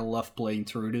 I love playing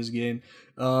through this game.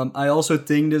 I also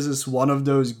think this is one of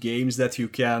those games that you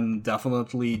can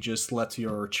definitely just let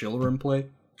your children play.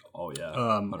 Oh yeah.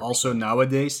 Also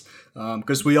nowadays,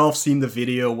 because we all have seen the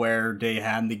video where they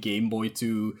hand the Game Boy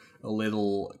to a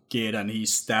little kid and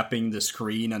he's tapping the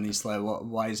screen and he's like,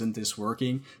 why isn't this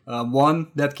working?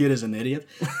 One, that kid is an idiot.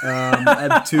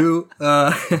 And two,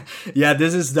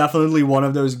 this is definitely one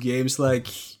of those games like,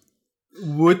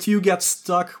 would you get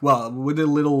stuck? Well, would a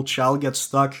little child get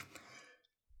stuck?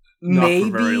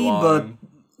 Maybe, but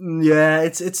yeah,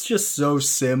 it's just so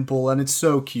simple and it's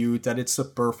so cute that it's a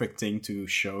perfect thing to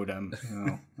show them.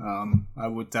 I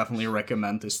would definitely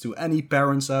recommend this to any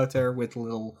parents out there with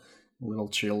little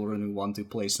children who want to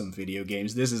play some video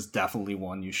games. This is definitely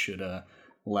one you should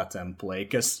let them play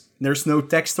because there's no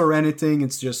text or anything.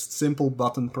 It's just simple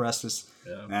button presses,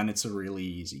 and it's a really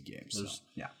easy game. So,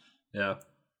 yeah,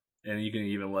 and you can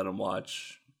even let them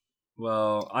watch.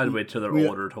 Well, I'd wait till they're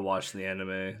older to watch the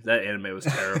anime. That anime was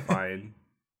terrifying.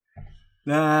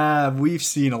 Nah, we've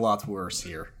seen a lot worse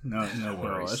here. No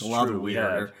worries. A lot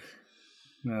weirder.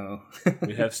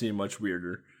 We have seen much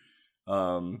weirder.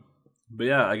 But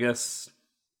yeah, I guess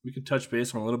we could touch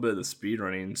base on a little bit of the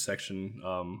speedrunning section.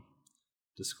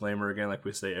 Disclaimer again, like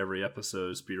we say every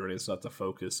episode, speedrunning is not the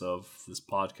focus of this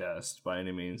podcast by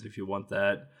any means. If you want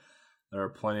that, there are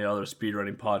plenty of other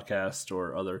speedrunning podcasts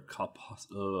or other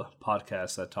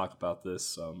podcasts that talk about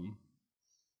this.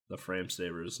 The Frame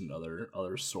Savers and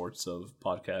other sorts of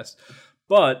podcasts.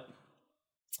 But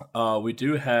we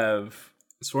do have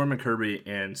Swarm and Kirby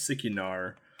and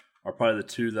Sikinar are probably the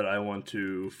two that I want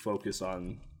to focus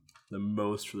on the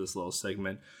most for this little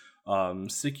segment.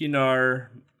 Sikinar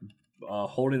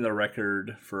holding the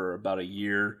record for about a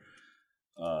year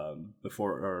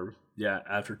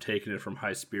after taking it from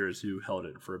High Spirits, who held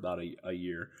it for about a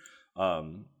year.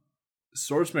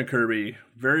 Swordsman Kirby,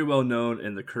 very well known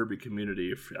in the Kirby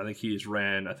community. I think he's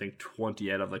ran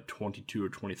 20 out of 22 or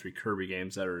 23 Kirby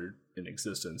games that are in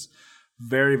existence.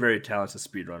 Very, very talented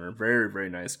speedrunner. Very, very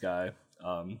nice guy.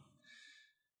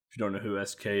 If you don't know who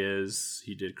SK is,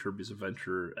 he did Kirby's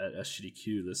Adventure at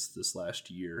SGDQ this last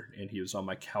year, and he was on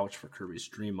my couch for Kirby's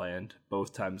Dreamland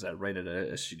both times I ran it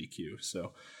at SGDQ.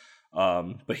 So,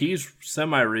 but he's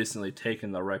semi-recently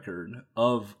taken the record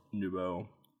of Nubo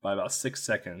by about 6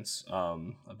 seconds,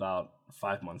 about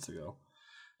 5 months ago,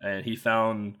 and he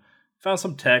found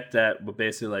some tech that would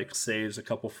basically saves a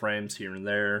couple frames here and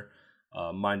there.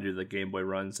 Mind you, the Game Boy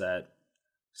runs at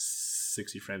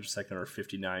 60 frames a second or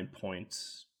 59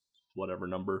 points, whatever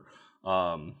number,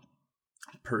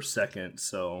 per second.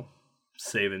 So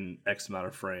saving X amount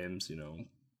of frames,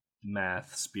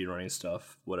 math, speedrunning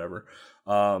stuff, whatever.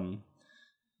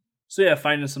 So yeah,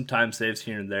 finding some time saves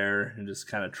here and there, and just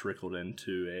kind of trickled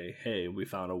into hey, we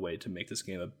found a way to make this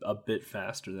game a bit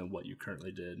faster than what you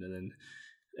currently did. And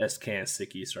then SK and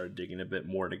Siki started digging a bit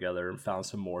more together and found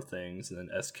some more things, and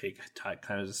then SK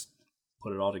kind of just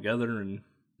put it all together, and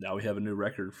now we have a new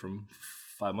record from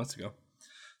 5 months ago.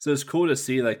 So it's cool to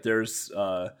see there's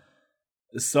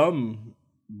some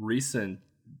recent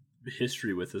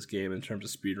history with this game in terms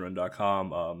of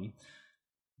speedrun.com.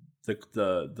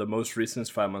 The most recent is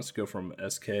 5 months ago from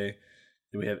SK. Then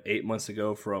we have 8 months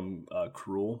ago from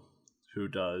Cruel, who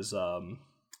does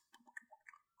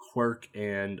Quirk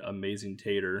and Amazing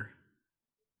Tater.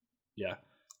 Yeah.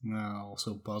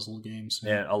 Also puzzle games.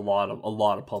 And a lot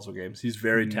of puzzle games. He's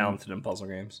very talented in puzzle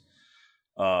games.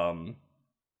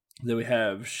 Then we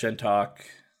have Shentok,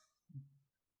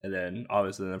 and then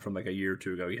obviously from a year or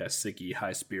two ago, he has Siki,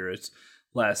 High Spirits,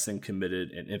 Last Sin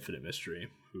Committed, and Infinite Mystery,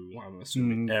 who I'm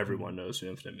assuming everyone knows who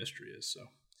Infinite Mystery is. So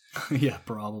yeah,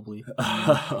 probably.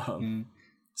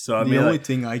 So I the only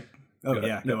thing Oh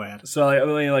yeah, go ahead. So like, I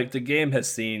mean, like the game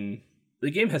has seen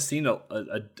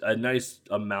a nice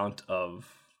amount of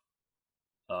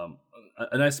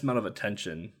a nice amount of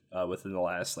attention within the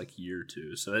last like year or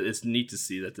two. So it's neat to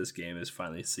see that this game is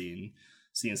finally seeing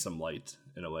some light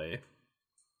in a way.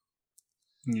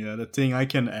 Yeah, the thing I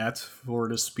can add for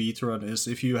the speedrun is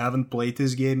if you haven't played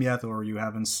this game yet, or you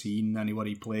haven't seen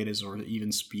anybody play this or even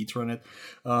speedrun it,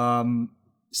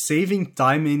 saving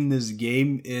time in this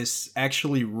game is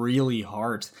actually really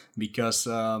hard because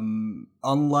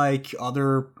unlike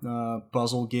other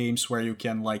puzzle games where you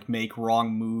can like make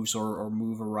wrong moves or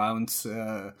move around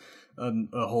a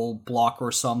whole block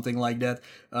or something like that,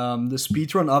 the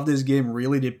speedrun of this game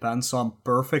really depends on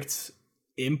perfect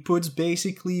inputs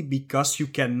basically because you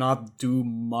cannot do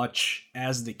much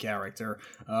as the character.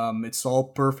 It's all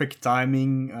perfect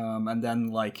timing, and then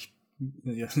like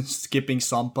skipping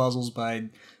some puzzles by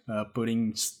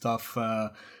putting stuff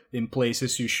in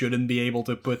places you shouldn't be able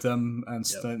to put them and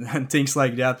and things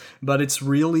like that. But it's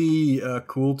really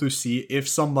cool to see if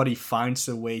somebody finds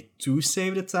a way to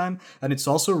save the time, and it's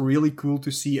also really cool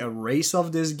to see a race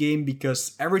of this game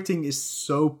because everything is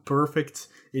so perfect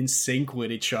in sync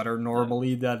with each other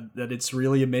normally that it's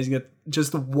really amazing that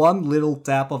just one little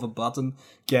tap of a button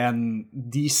can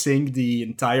desync the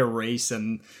entire race,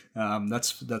 and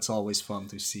that's always fun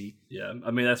to see. Yeah,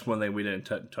 I mean that's one thing we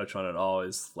didn't touch on at all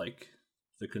is like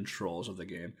the controls of the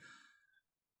game.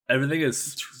 Everything is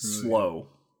slow.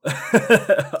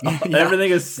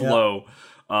 Everything is slow.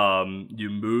 You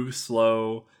move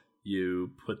slow. You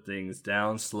put things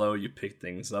down slow, you pick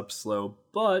things up slow,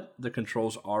 but the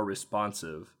controls are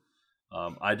responsive.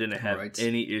 I didn't have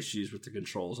any issues with the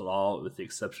controls at all, with the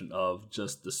exception of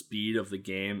just the speed of the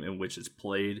game in which it's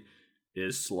played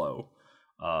is slow.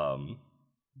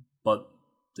 But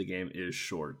the game is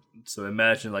short. So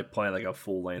imagine like playing like a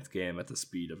full-length game at the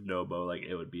speed of Nobo, like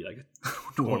it would be like a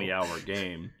 20-hour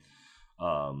game.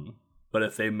 But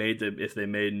if they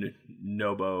made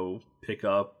Nobo pick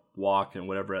up, walk, and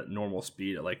whatever at normal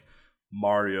speed at like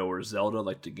Mario or Zelda,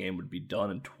 like the game would be done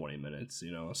in 20 minutes,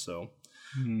 you know. So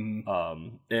and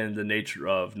the nature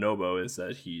of Nobo is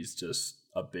that he's just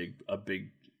a big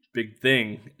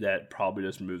thing that probably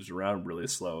just moves around really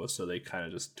slow, so they kind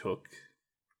of just took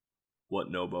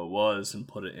what Nobo was and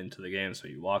put it into the game, so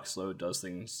he walks slow, does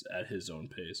things at his own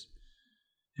pace.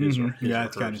 Yeah,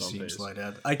 it kind of seems like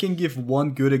that. I can give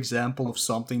one good example of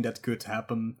something that could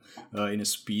happen in a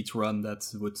speed run that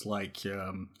would like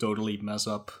totally mess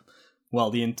up, well,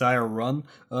 the entire run.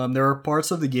 There are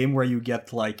parts of the game where you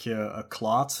get like a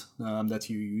clod that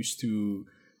you use to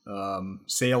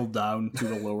sail down to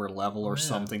the lower level or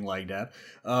something like that.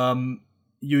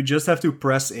 You just have to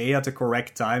press A at the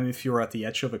correct time if you're at the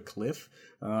edge of a cliff.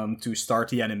 To start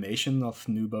the animation of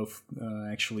Nobo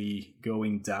actually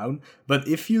going down. But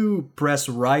if you press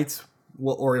right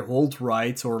or hold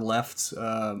right or left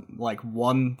like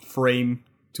one frame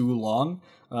too long,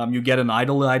 you get an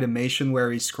idle animation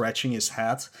where he's scratching his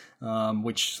head,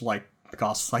 which like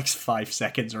costs like 5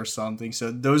 seconds or something.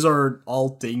 So those are all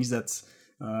things that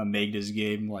make this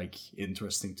game like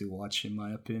interesting to watch, in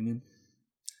my opinion.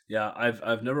 Yeah,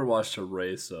 I've never watched a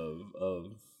race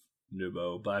of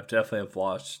Nobo, but I've definitely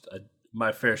watched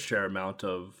my fair share amount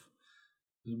of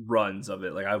runs of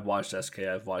it. Like I've watched SK,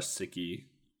 I've watched Siki,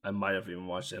 I might have even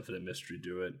watched Infinite Mystery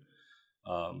do it.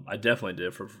 I definitely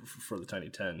did for the Tiny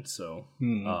 10. So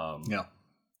yeah.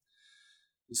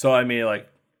 So I mean, like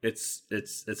it's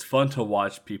fun to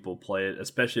watch people play it,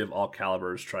 especially if all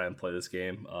calibers try and play this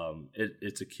game.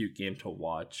 It's a cute game to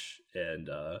watch, and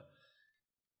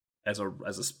as a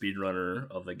speedrunner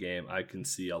of the game, I can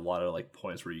see a lot of like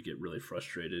points where you get really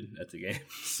frustrated at the game.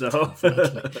 So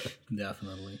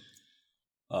definitely.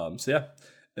 So yeah.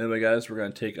 Anyway, guys, we're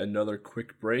gonna take another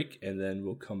quick break, and then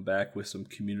we'll come back with some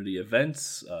community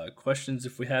events, questions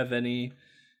if we have any,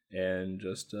 and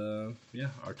just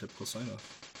our typical sign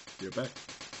off. Be right back.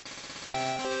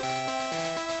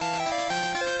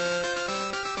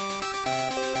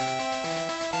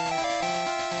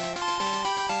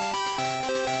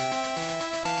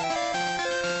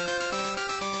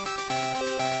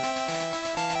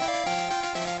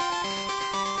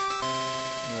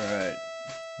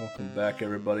 Welcome back,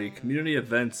 everybody. Community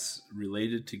events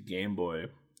related to Game Boy.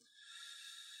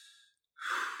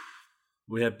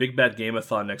 We have Big Bad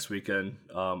Game-a-thon next weekend.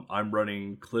 I'm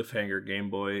running Cliffhanger Game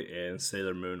Boy and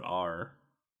Sailor Moon R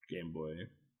Game Boy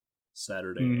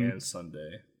Saturday and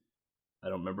Sunday. I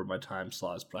don't remember my time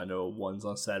slots, but I know one's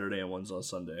on Saturday and one's on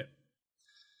Sunday.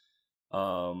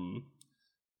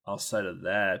 Outside of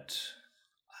that,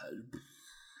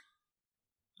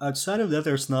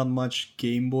 there's not much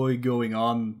Game Boy going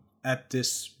on at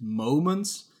this moment.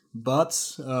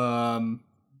 but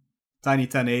Tiny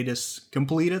 10.8 is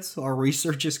completed. Our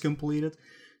research is completed.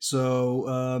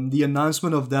 So the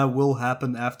announcement of that will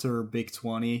happen after Big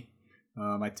 20.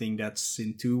 I think that's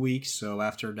in 2 weeks. So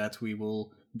after that, we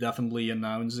will definitely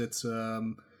announce it,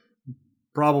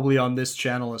 probably on this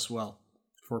channel as well.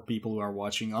 For people who are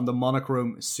watching on the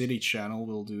Monochrome City channel,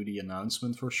 we'll do the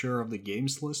announcement for sure of the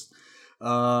games list.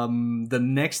 The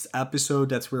next episode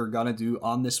that we're gonna do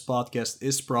on this podcast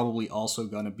is probably also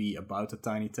gonna be about the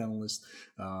Tiny 10 list.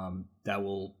 That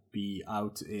will be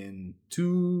out in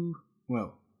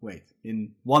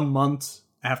in 1 month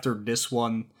after this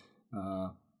one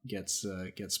gets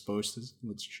posted,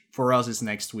 which for us is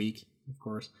next week, of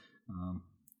course.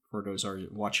 For those who are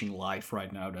watching live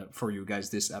right now, that for you guys,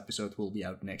 this episode will be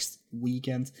out next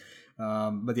weekend.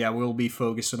 But yeah, we'll be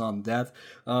focusing on that.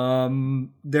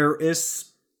 There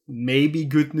is maybe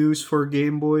good news for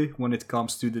Game Boy when it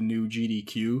comes to the new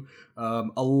GDQ.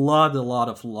 A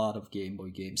lot of Game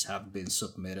Boy games have been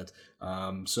submitted.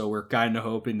 So we're kind of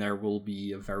hoping there will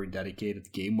be a very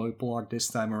dedicated Game Boy blog this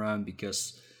time around,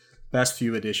 because past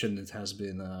few editions it has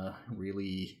been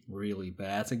really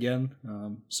bad again.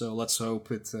 So let's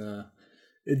hope it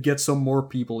gets some more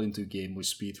people into Game Boy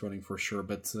speedrunning for sure.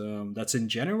 But that's in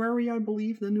January, I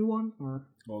believe, the new one.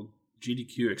 Well,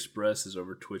 GDQ Express is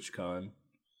over TwitchCon,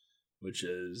 which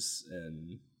is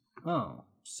in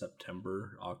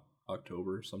September,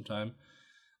 October sometime.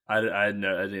 I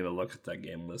didn't even look at that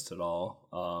game list at all.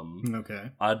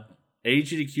 Okay.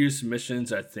 AGDQ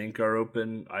submissions, I think, are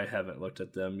open. I haven't looked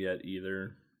at them yet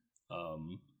either. I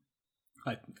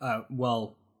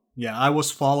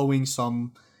was following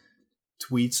some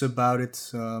tweets about it.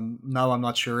 Now I'm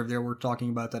not sure if they were talking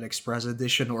about that Express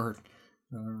edition or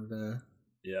the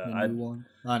new one.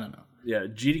 I don't know. Yeah,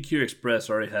 GDQ Express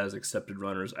already has accepted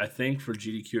runners. I think for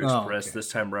GDQ Express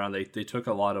this time around, they took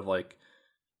a lot of like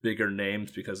bigger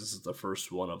names because this is the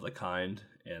first one of the kind,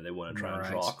 and they want to try and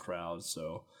draw crowds.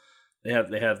 So they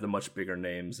have the much bigger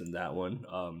names in that one.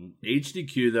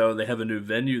 HDQ though, they have a new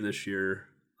venue this year.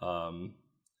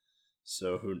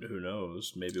 So who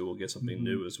knows? Maybe we'll get something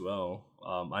new as well.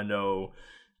 I know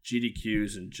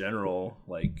GDQs in general,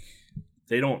 like,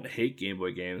 they don't hate Game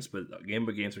Boy games, but Game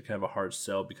Boy games are kind of a hard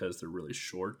sell because they're really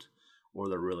short or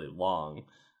they're really long.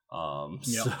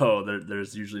 So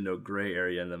there's usually no gray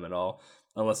area in them at all,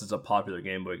 unless it's a popular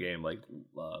Game Boy game like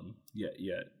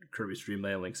Kirby's Dream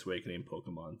Land, Link's Awakening,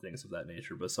 Pokemon, things of that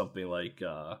nature. But something like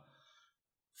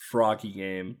Froggy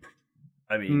game,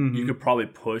 I mean, you could probably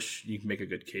you can make a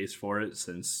good case for it,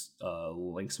 since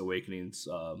Link's Awakening's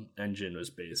engine was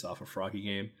based off a Froggy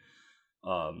game.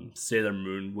 Sailor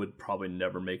Moon would probably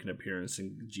never make an appearance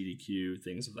in GDQ,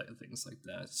 things like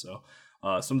that. So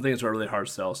some things are really hard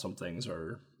to sell, some things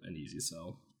are an easy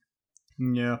sell.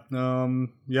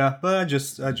 But I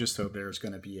just hope there's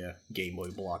gonna be a Game Boy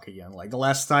block again. Like the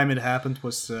last time it happened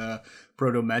was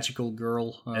Proto Magical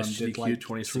Girl did like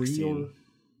 2016.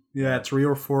 3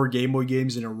 or 4 Game Boy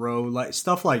games in a row, like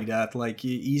stuff like that. Like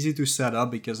easy to set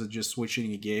up because of just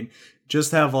switching a game.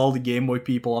 Just have all the Game Boy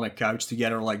people on a couch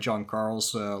together, like John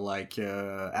Carl's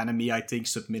Enemy, I think,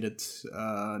 submitted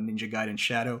Ninja Gaiden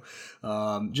Shadow.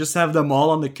 Just have them all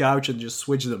on the couch and just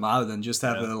switch them out, and just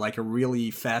have a really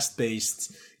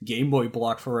fast-paced Game Boy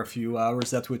block for a few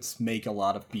hours. That would make a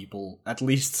lot of people, at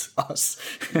least us.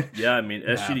 Yeah, I mean,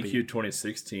 SGDQ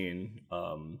 2016.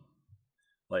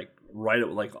 Right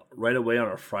away on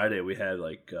a Friday, we had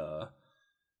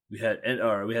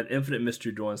Infinite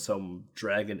Mystery doing some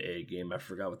Dragon Egg game. I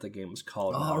forgot what the game was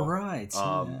called. Oh, right.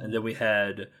 And then we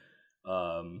had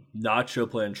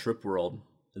Nacho playing Trip World.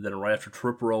 And then right after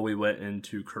Trip World, we went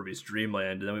into Kirby's Dream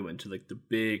Land. And then we went into like the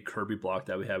big Kirby block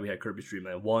that we had. We had Kirby's Dream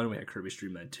Land 1. We had Kirby's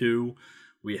Dream Land 2.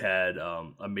 We had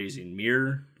Amazing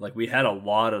Mirror. Like, we had a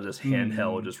lot of this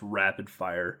handheld, just rapid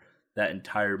fire that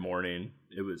entire morning.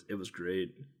 It was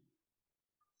great.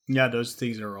 Yeah, those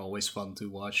things are always fun to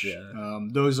watch. Yeah.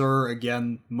 Those are,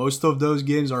 again, most of those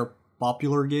games are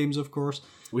popular games, of course.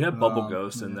 We had Bubble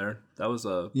Ghost in there. That was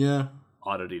a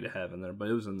oddity to have in there, but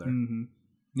it was in there.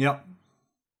 Yep.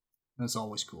 That's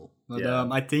always cool. But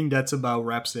I think that's about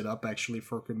wraps it up, actually,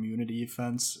 for community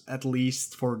events, at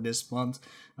least for this month.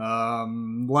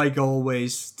 Like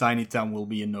always, Tiny 10 will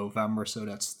be in November, so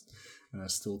that's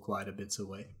still quite a bit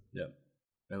away. Yep.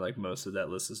 And like most of that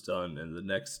list is done, and the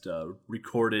next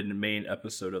recorded main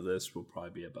episode of this will probably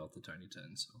be about the Tiny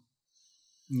 10. So,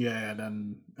 yeah,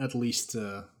 then at least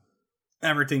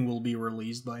everything will be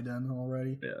released by then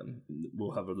already. Yeah,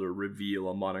 we'll have a little reveal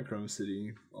on Monochrome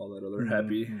City, all that other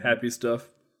happy stuff.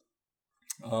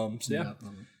 In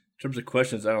terms of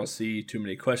questions, I don't see too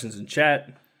many questions in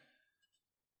chat.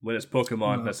 When it's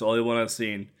Pokemon, that's the only one I've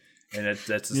seen. and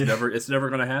that's just never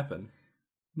going to happen.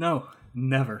 No,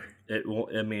 never. It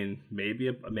won't. I mean, maybe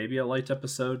a light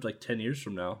episode like 10 years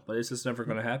from now, but it's just never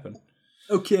going to happen.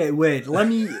 Okay, wait. Let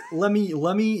me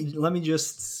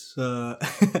just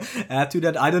add to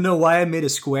that. I don't know why I made a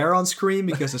square on screen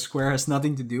because a square has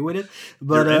nothing to do with it.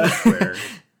 But You're in a square.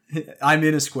 I'm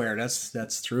in a square.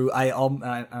 That's true.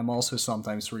 I'm also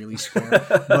sometimes really square.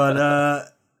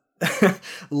 But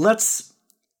let's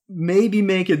maybe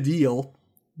make a deal.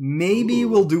 Maybe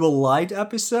we'll do a light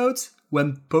episode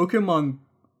when Pokemon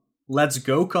Let's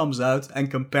Go comes out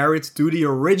and compare it to the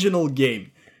original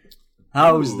game.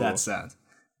 How's that sound?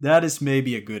 That is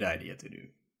maybe a good idea to do.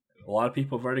 A lot of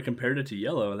people have already compared it to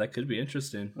Yellow. That could be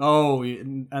interesting. Oh,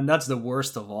 and that's the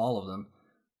worst of all of them.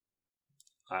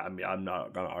 I mean, I'm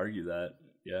not going to argue that.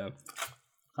 Yeah.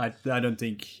 I don't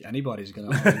think anybody's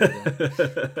going to argue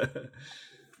that.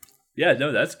 Yeah,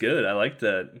 no, that's good. I like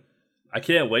that. I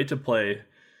can't wait to play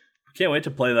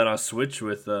that on Switch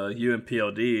with you and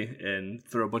PLD and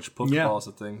throw a bunch of Pokeballs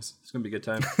at things. It's going to be a good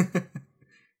time.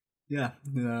 Yeah.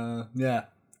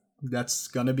 That's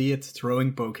gonna be it.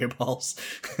 Throwing Pokeballs.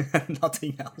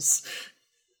 Nothing else.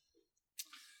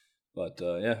 But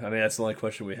yeah, I mean, that's the only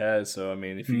question we had. So, I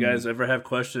mean, if you guys ever have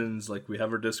questions, like we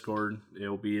have our Discord, it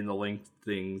will be in the link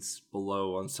things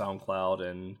below on SoundCloud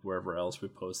and wherever else we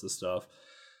post this stuff.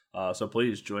 So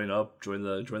please join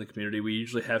the community. We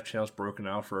usually have channels broken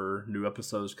out for new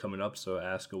episodes coming up, so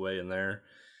ask away in there.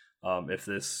 If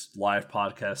this live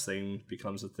podcast thing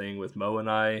becomes a thing with Mo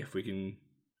and I, if we can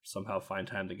somehow find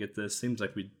time to get this, seems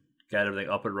like we got everything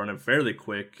up and running fairly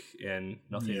quick and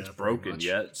nothing's broken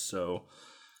yet, so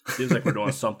it seems like we're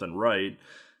doing something right.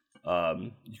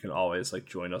 You can always like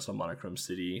join us on Monochrome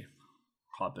City,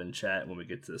 hop in chat when we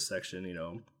get to this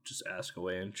section, just ask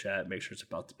away in chat, make sure it's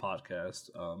about the podcast.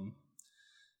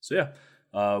 So yeah,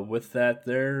 with that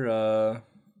there,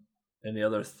 any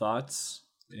other thoughts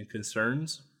and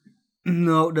concerns?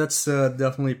 No, that's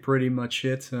definitely pretty much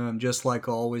it. Just like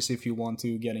always, if you want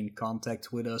to get in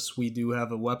contact with us, we do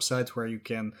have a website where you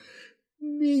can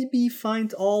maybe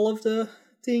find all of the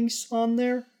things on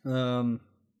there.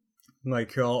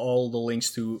 Like all the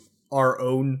links to our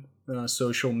own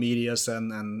social medias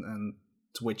and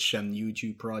Twitch and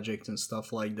YouTube project and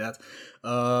stuff like that.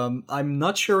 I'm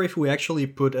not sure if we actually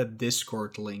put a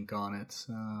Discord link on it,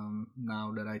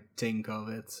 now that I think of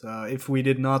it. If we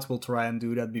did not, we'll try and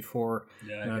do that before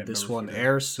this one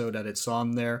airs so that it's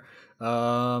on there.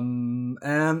 And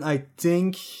I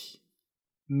think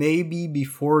maybe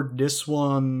before this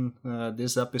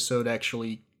episode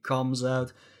actually comes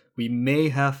out, we may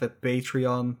have a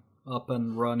Patreon up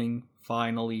and running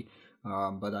finally.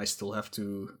 But I still have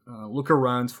to look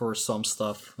around for some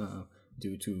stuff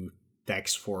due to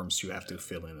tax forms you have to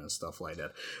fill in and stuff like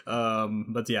that.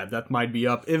 But yeah, that might be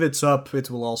up. If it's up,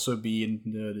 it will also be in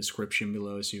the description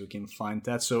below, so you can find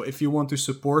that. So if you want to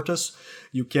support us,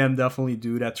 you can definitely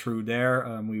do that through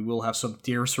there. We will have some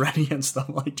tiers ready and stuff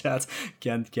like that.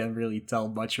 Can't really tell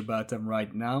much about them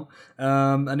right now.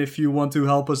 And if you want to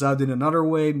help us out in another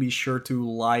way, be sure to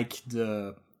like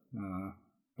the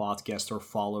podcast or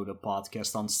follow the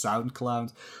podcast on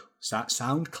SoundCloud.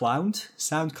 SoundCloud.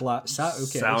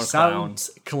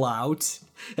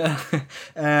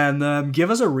 And give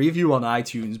us a review on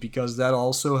iTunes, because that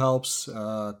also helps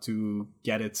to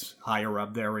get it higher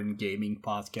up there in gaming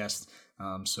podcast,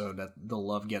 so that the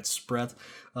love gets spread.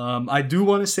 I do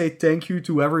want to say thank you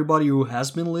to everybody who has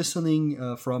been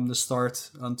listening from the start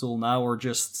until now, or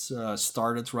just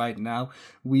started right now.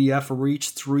 We have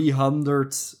reached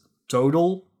 300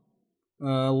 total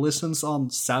listens on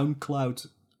SoundCloud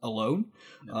alone.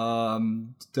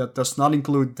 That does not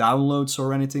include downloads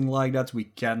or anything like that. We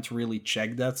can't really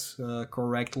check that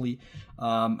correctly.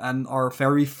 And our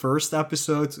very first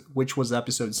episode, which was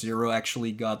episode 0,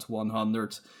 actually got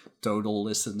 100 total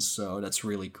listens. So that's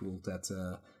really cool that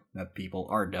people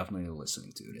are definitely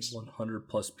listening to this. 100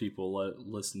 plus people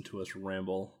listen to us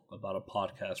ramble about a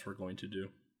podcast we're going to do.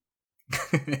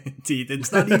 Indeed,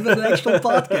 it's not even an actual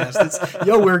podcast. It's,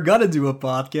 we're gonna do a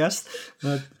podcast.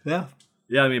 But yeah.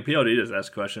 Yeah, I mean, PLD just asked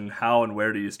a question, how and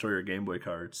where do you store your Game Boy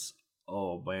cards?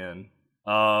 Oh, man.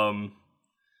 Long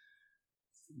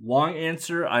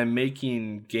answer, I'm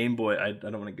making Game Boy, I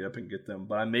don't want to get up and get them,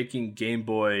 but I'm making Game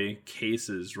Boy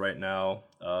cases right now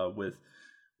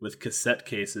with cassette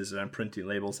cases, and I'm printing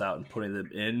labels out and putting them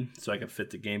in so I can fit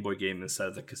the Game Boy game inside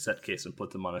of the cassette case and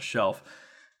put them on a shelf.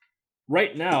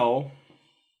 Right now,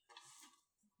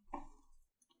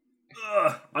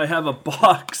 I have a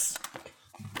box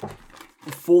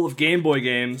full of Game Boy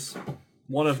games.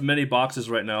 One of many boxes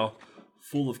right now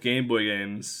full of Game Boy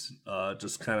games,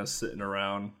 just kind of sitting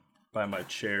around by my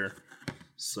chair.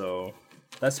 So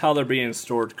that's how they're being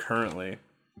stored currently.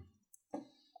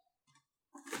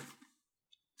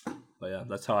 But yeah,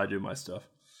 that's how I do my stuff.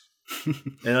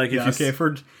 And like, if okay,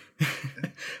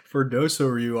 for those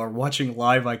of you who are watching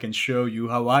live, I can show you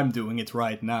how I'm doing it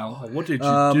right now. Oh, what did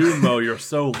you do, Mo? You're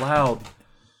so loud.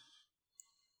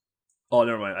 Oh,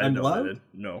 never mind. I know what I did.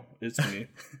 No, it's me.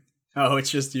 Oh,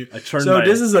 it's just you. So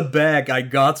this is a bag I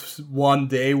got one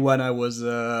day when I was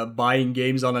buying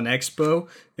games on an expo.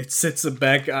 It's a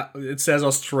bag. It says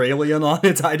Australian on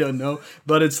it. I don't know,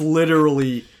 but it's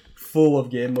literally full of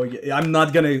Game Boy. I'm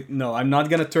not gonna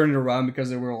turn it around because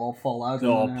they will all fall out.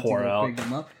 They'll all pour out. Pick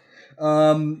them up.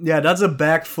 Yeah, that's a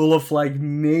bag full of like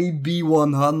maybe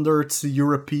 100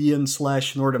 European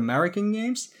 / North American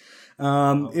games.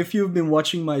 If you've been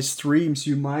watching my streams,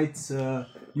 you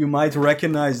might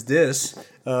recognize this.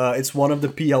 It's one of the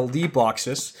PLD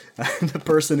boxes. The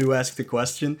person who asked the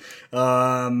question.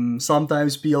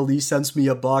 Sometimes PLD sends me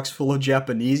a box full of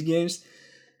Japanese games.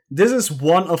 This is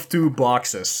one of 2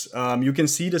 boxes. You can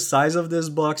see the size of this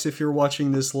box if you're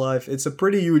watching this live. It's a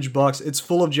pretty huge box. It's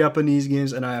full of Japanese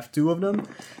games, and I have 2 of them.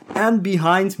 And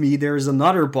behind me, there's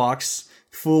another box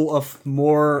full of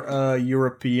more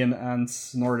European and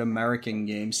North American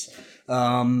games.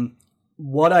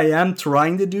 What I am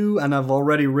trying to do, and I've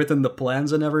already written the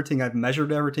plans and everything, I've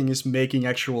measured everything, is making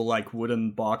actual like wooden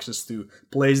boxes to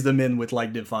place them in with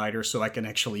like dividers so I can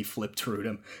actually flip through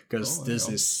them, because this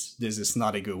is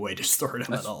not a good way to store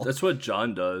them at all. That's what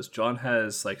John does. John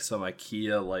has like some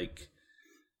IKEA like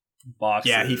boxes.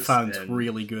 Yeah, he found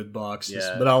really good boxes,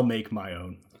 but I'll make my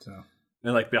own. So.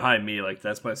 And like behind me, like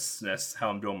that's my SNES, how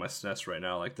I'm doing my SNES right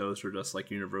now. Like those are just like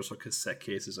universal cassette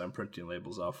cases I'm printing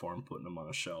labels out for and putting them on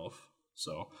a shelf.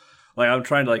 So, like, I'm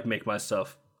trying to like make my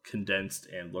stuff condensed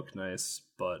and look nice,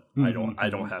 but I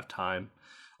don't have time.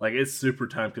 Like, it's super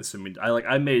time consuming.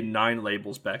 I made 9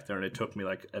 labels back there, and it took me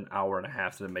like an hour and a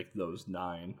half to make those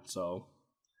 9. So,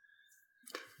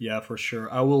 yeah, for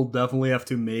sure, I will definitely have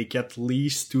to make at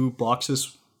least 2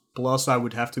 boxes. Plus, I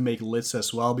would have to make lids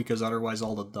as well, because otherwise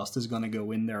all the dust is going to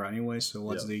go in there anyway, so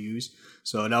what's the use?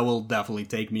 So that will definitely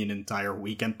take me an entire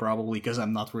weekend, probably, because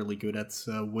I'm not really good at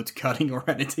wood cutting or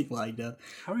anything like that.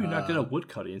 How are you not good at wood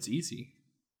cutting? It's easy.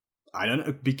 I don't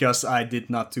know, because I did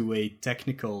not do a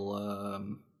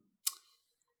technical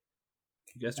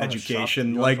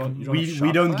education. Like,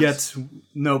 we don't get...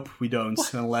 Nope, we don't,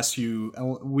 what? Unless you...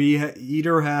 We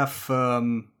either have...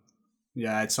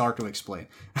 yeah, it's hard to explain.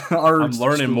 I'm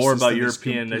learning more about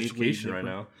European education right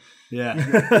now. Yeah.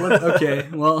 Okay,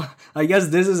 well, I guess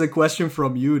this is a question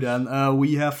from you then.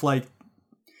 We have like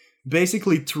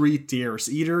basically 3 tiers.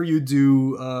 Either you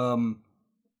do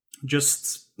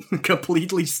just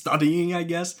completely studying, I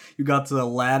guess. You got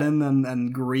Latin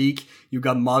and Greek. You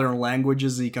got modern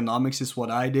languages. Economics is what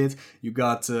I did. You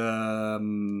got, how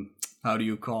do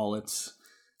you call it?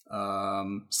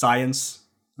 Science.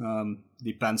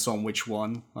 Depends on which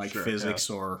one, like physics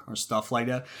or stuff like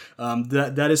that.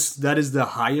 That is the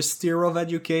highest tier of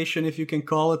education, if you can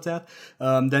call it that.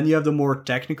 Then you have the more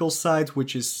technical side,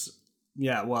 which is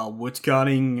wood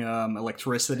cutting,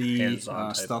 electricity,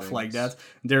 stuff like that.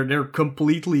 They're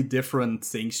completely different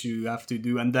things you have to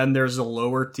do. And then there's a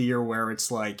lower tier where it's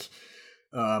like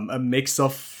a mix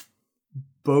of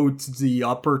both the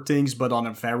upper things, but on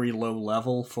a very low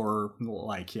level for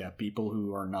like people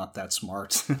who are not that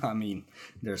smart. I mean,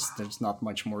 there's not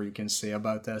much more you can say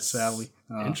about that, sadly.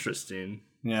 Interesting.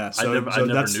 Yeah, so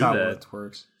that's how it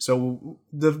works. So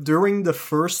during the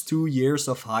first 2 years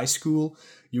of high school,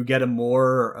 you get a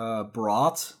more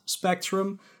broad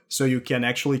spectrum, so you can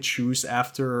actually choose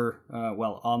after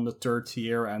on the 3rd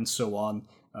year and so on,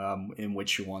 in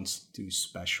which you want to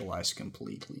specialize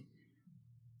completely.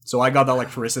 So I got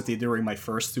electricity during my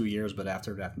first 2 years, but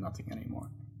after that, nothing anymore.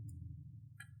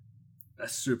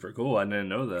 That's super cool. I didn't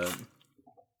know that.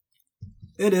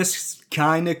 It is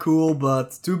kind of cool,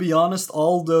 but to be honest,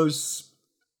 all those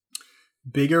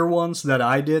bigger ones that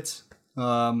I did,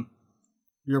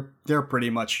 they're pretty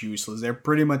much useless. They're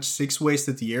pretty much 6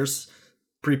 wasted years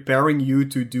preparing you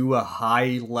to do a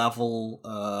high-level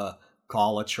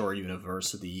college or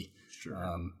university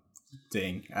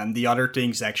thing, and the other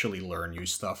things actually learn you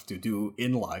stuff to do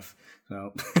in life.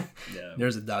 So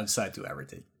there's a downside to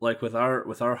everything. Like with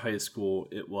our high school,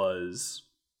 it was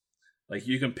like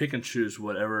you can pick and choose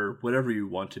whatever you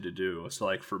wanted to do. So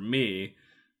like for me,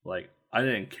 like I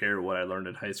didn't care what I learned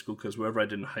in high school, because whatever I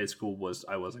did in high school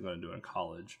I wasn't going to do in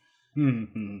college.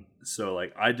 Mm-hmm. So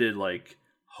like I did like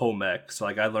home ec. So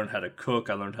like I learned how to cook,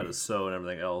 I learned how to sew, and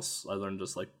everything else. I learned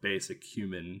just like basic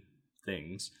human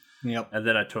things. Yep. And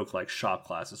then I took like shop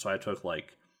classes. So I took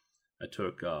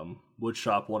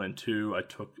woodshop 1 and 2,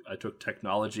 I took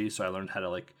technology, so I learned how to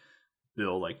like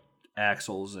build like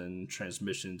axles and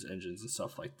transmissions, engines, and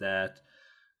stuff like that.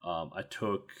 I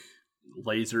took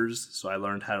lasers, so I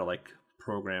learned how to like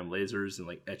program lasers and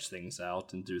like etch things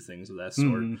out and do things of that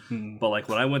sort. Mm-hmm. But like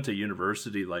when I went to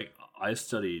university, like I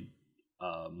studied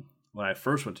when I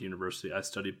first went to university, I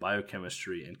studied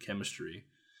biochemistry and chemistry.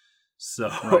 So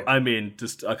Right. I mean,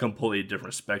 just a completely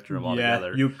different spectrum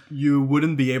altogether. You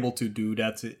wouldn't be able to do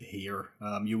that here.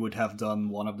 You would have done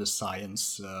one of the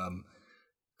science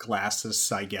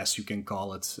classes, I guess you can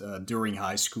call it, during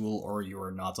high school, or you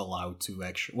are not allowed to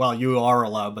actually. Well, you are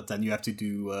allowed, but then you have to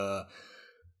do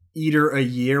either a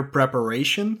year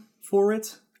preparation for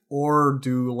it, or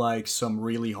do like some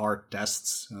really hard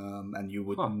tests, and you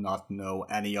would not know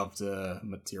any of the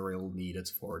material needed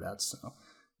for that. So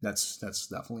that's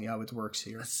definitely how it works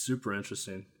here. That's super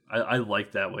interesting. I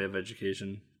like that way of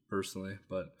education personally,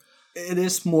 but it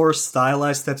is more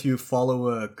stylized that you follow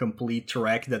a complete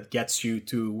track that gets you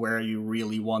to where you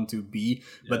really want to be.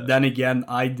 Yeah. But then again,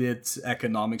 I did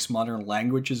economics, modern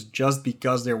languages, just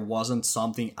because there wasn't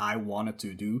something I wanted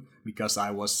to do, because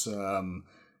I was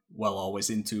always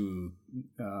into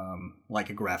like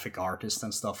a graphic artist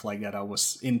and stuff like that. I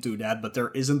was into that, but there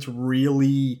isn't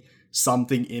really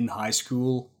something in high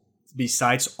school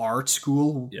besides art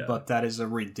school, but that is a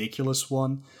ridiculous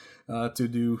one to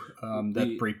do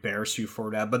that prepares you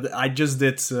for that. But I just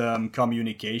did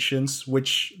communications,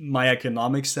 which my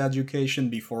economics education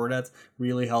before that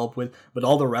really helped with, but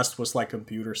all the rest was like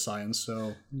computer science,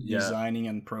 so designing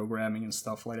and programming and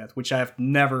stuff like that, which I have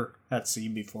never had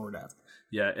seen before that.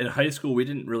 Yeah, in high school, we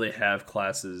didn't really have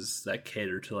classes that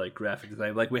cater to like graphic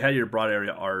design. Like we had your broad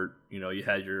area art, you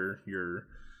had your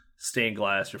stained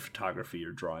glass, your photography,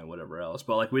 your drawing, whatever else.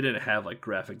 But like we didn't have like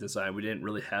graphic design. We didn't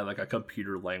really have like a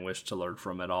computer language to learn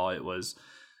from at all. It was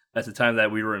at the time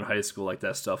that we were in high school, like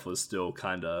that stuff was still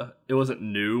kind of, it wasn't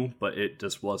new, but it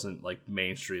just wasn't like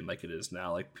mainstream like it is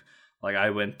now. Like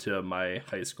I went to my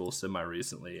high school semi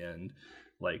recently, and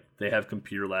like they have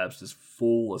computer labs just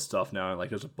full of stuff now, and like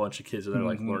there's a bunch of kids that are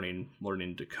like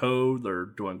learning to code, they're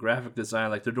doing graphic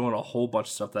design, like they're doing a whole bunch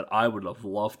of stuff that I would have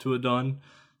loved to have done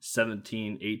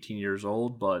 17, 18 years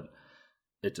old, but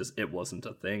it wasn't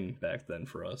a thing back then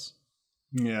for us.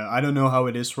 Yeah, I don't know how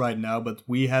it is right now, but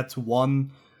we had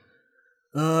one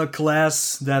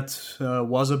class that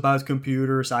was about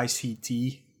computers,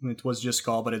 ICT. It was just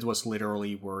called, but it was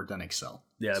literally Word and Excel.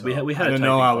 Yeah, so we had. I don't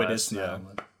know how it is now.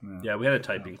 But, yeah, we had a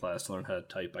typing class to learn how to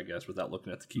type, I guess, without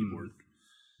looking at the keyboard.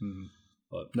 Mm-hmm.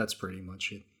 But that's pretty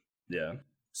much it. Yeah.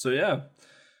 So yeah,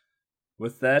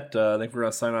 with that, I think we're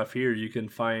gonna sign off here. You can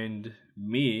find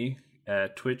me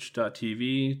at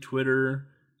twitch.tv, Twitter,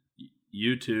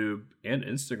 YouTube, and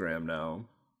Instagram now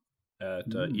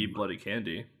at Eat Bloody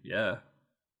Candy. Yeah.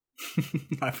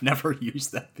 I've never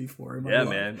used that before in my life.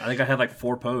 Man. I think I had like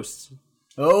 4 posts.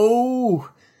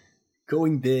 Oh,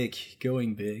 going big.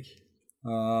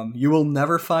 You will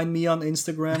never find me on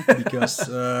Instagram because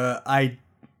I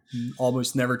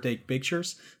almost never take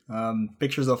pictures.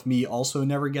 Pictures of me also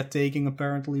never get taken,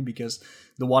 apparently, because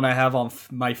the one I have on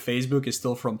my Facebook is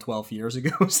still from 12 years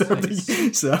ago. So, nice.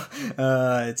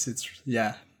 It's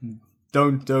yeah.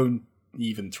 Don't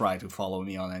even try to follow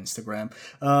me on Instagram.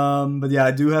 But yeah,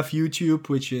 I do have YouTube,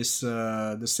 which is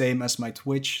the same as my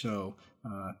Twitch. So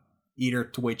either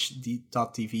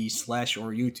twitch.tv /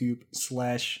 or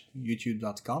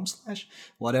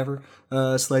YouTube/youtube.com/whatever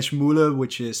 /Moele,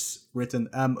 which is written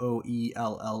MOELLEUH,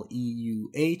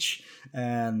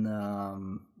 and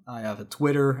I have a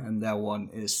Twitter, and that one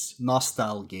is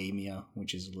Nostalgamia,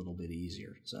 which is a little bit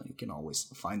easier, so you can always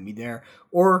find me there,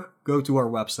 or go to our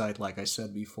website, like I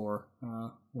said before,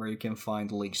 where you can find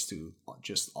links to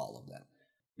just all of that.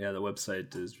 Yeah, the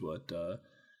website is what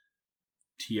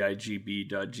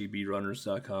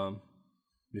tigb.gbrunners.com,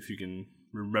 if you can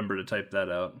remember to type that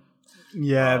out.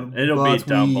 Yeah, it'll be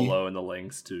down below in the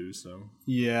links too. So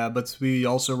yeah, but we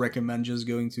also recommend just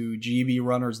going to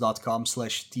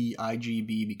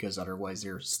gbrunners.com/TIGB, because otherwise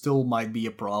there still might be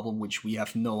a problem, which we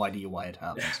have no idea why it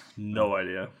happens. No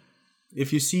idea.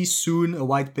 If you see soon, a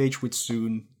white page with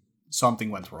soon, something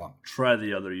went wrong. Try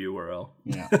the other URL.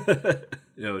 Yeah.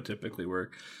 It would typically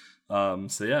work.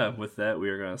 So yeah, with that, we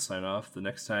are going to sign off. The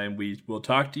next time we will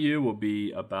talk to you will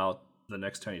be about the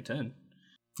next Tiny 10.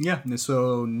 Yeah,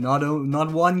 so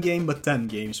not one game, but 10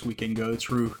 games we can go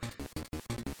through.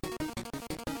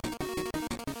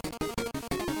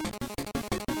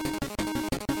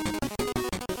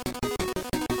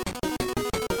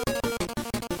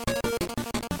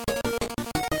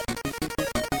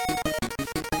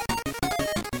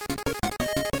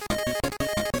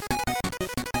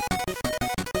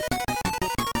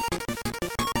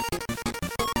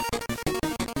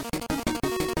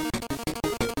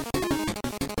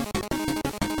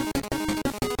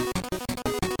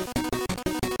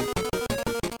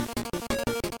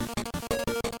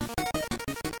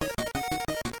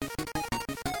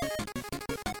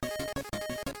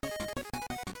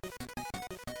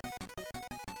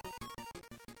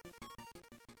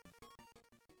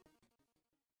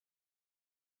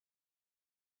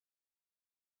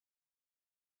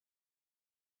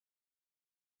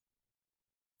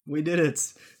 We did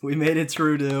it. We made it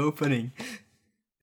through the opening.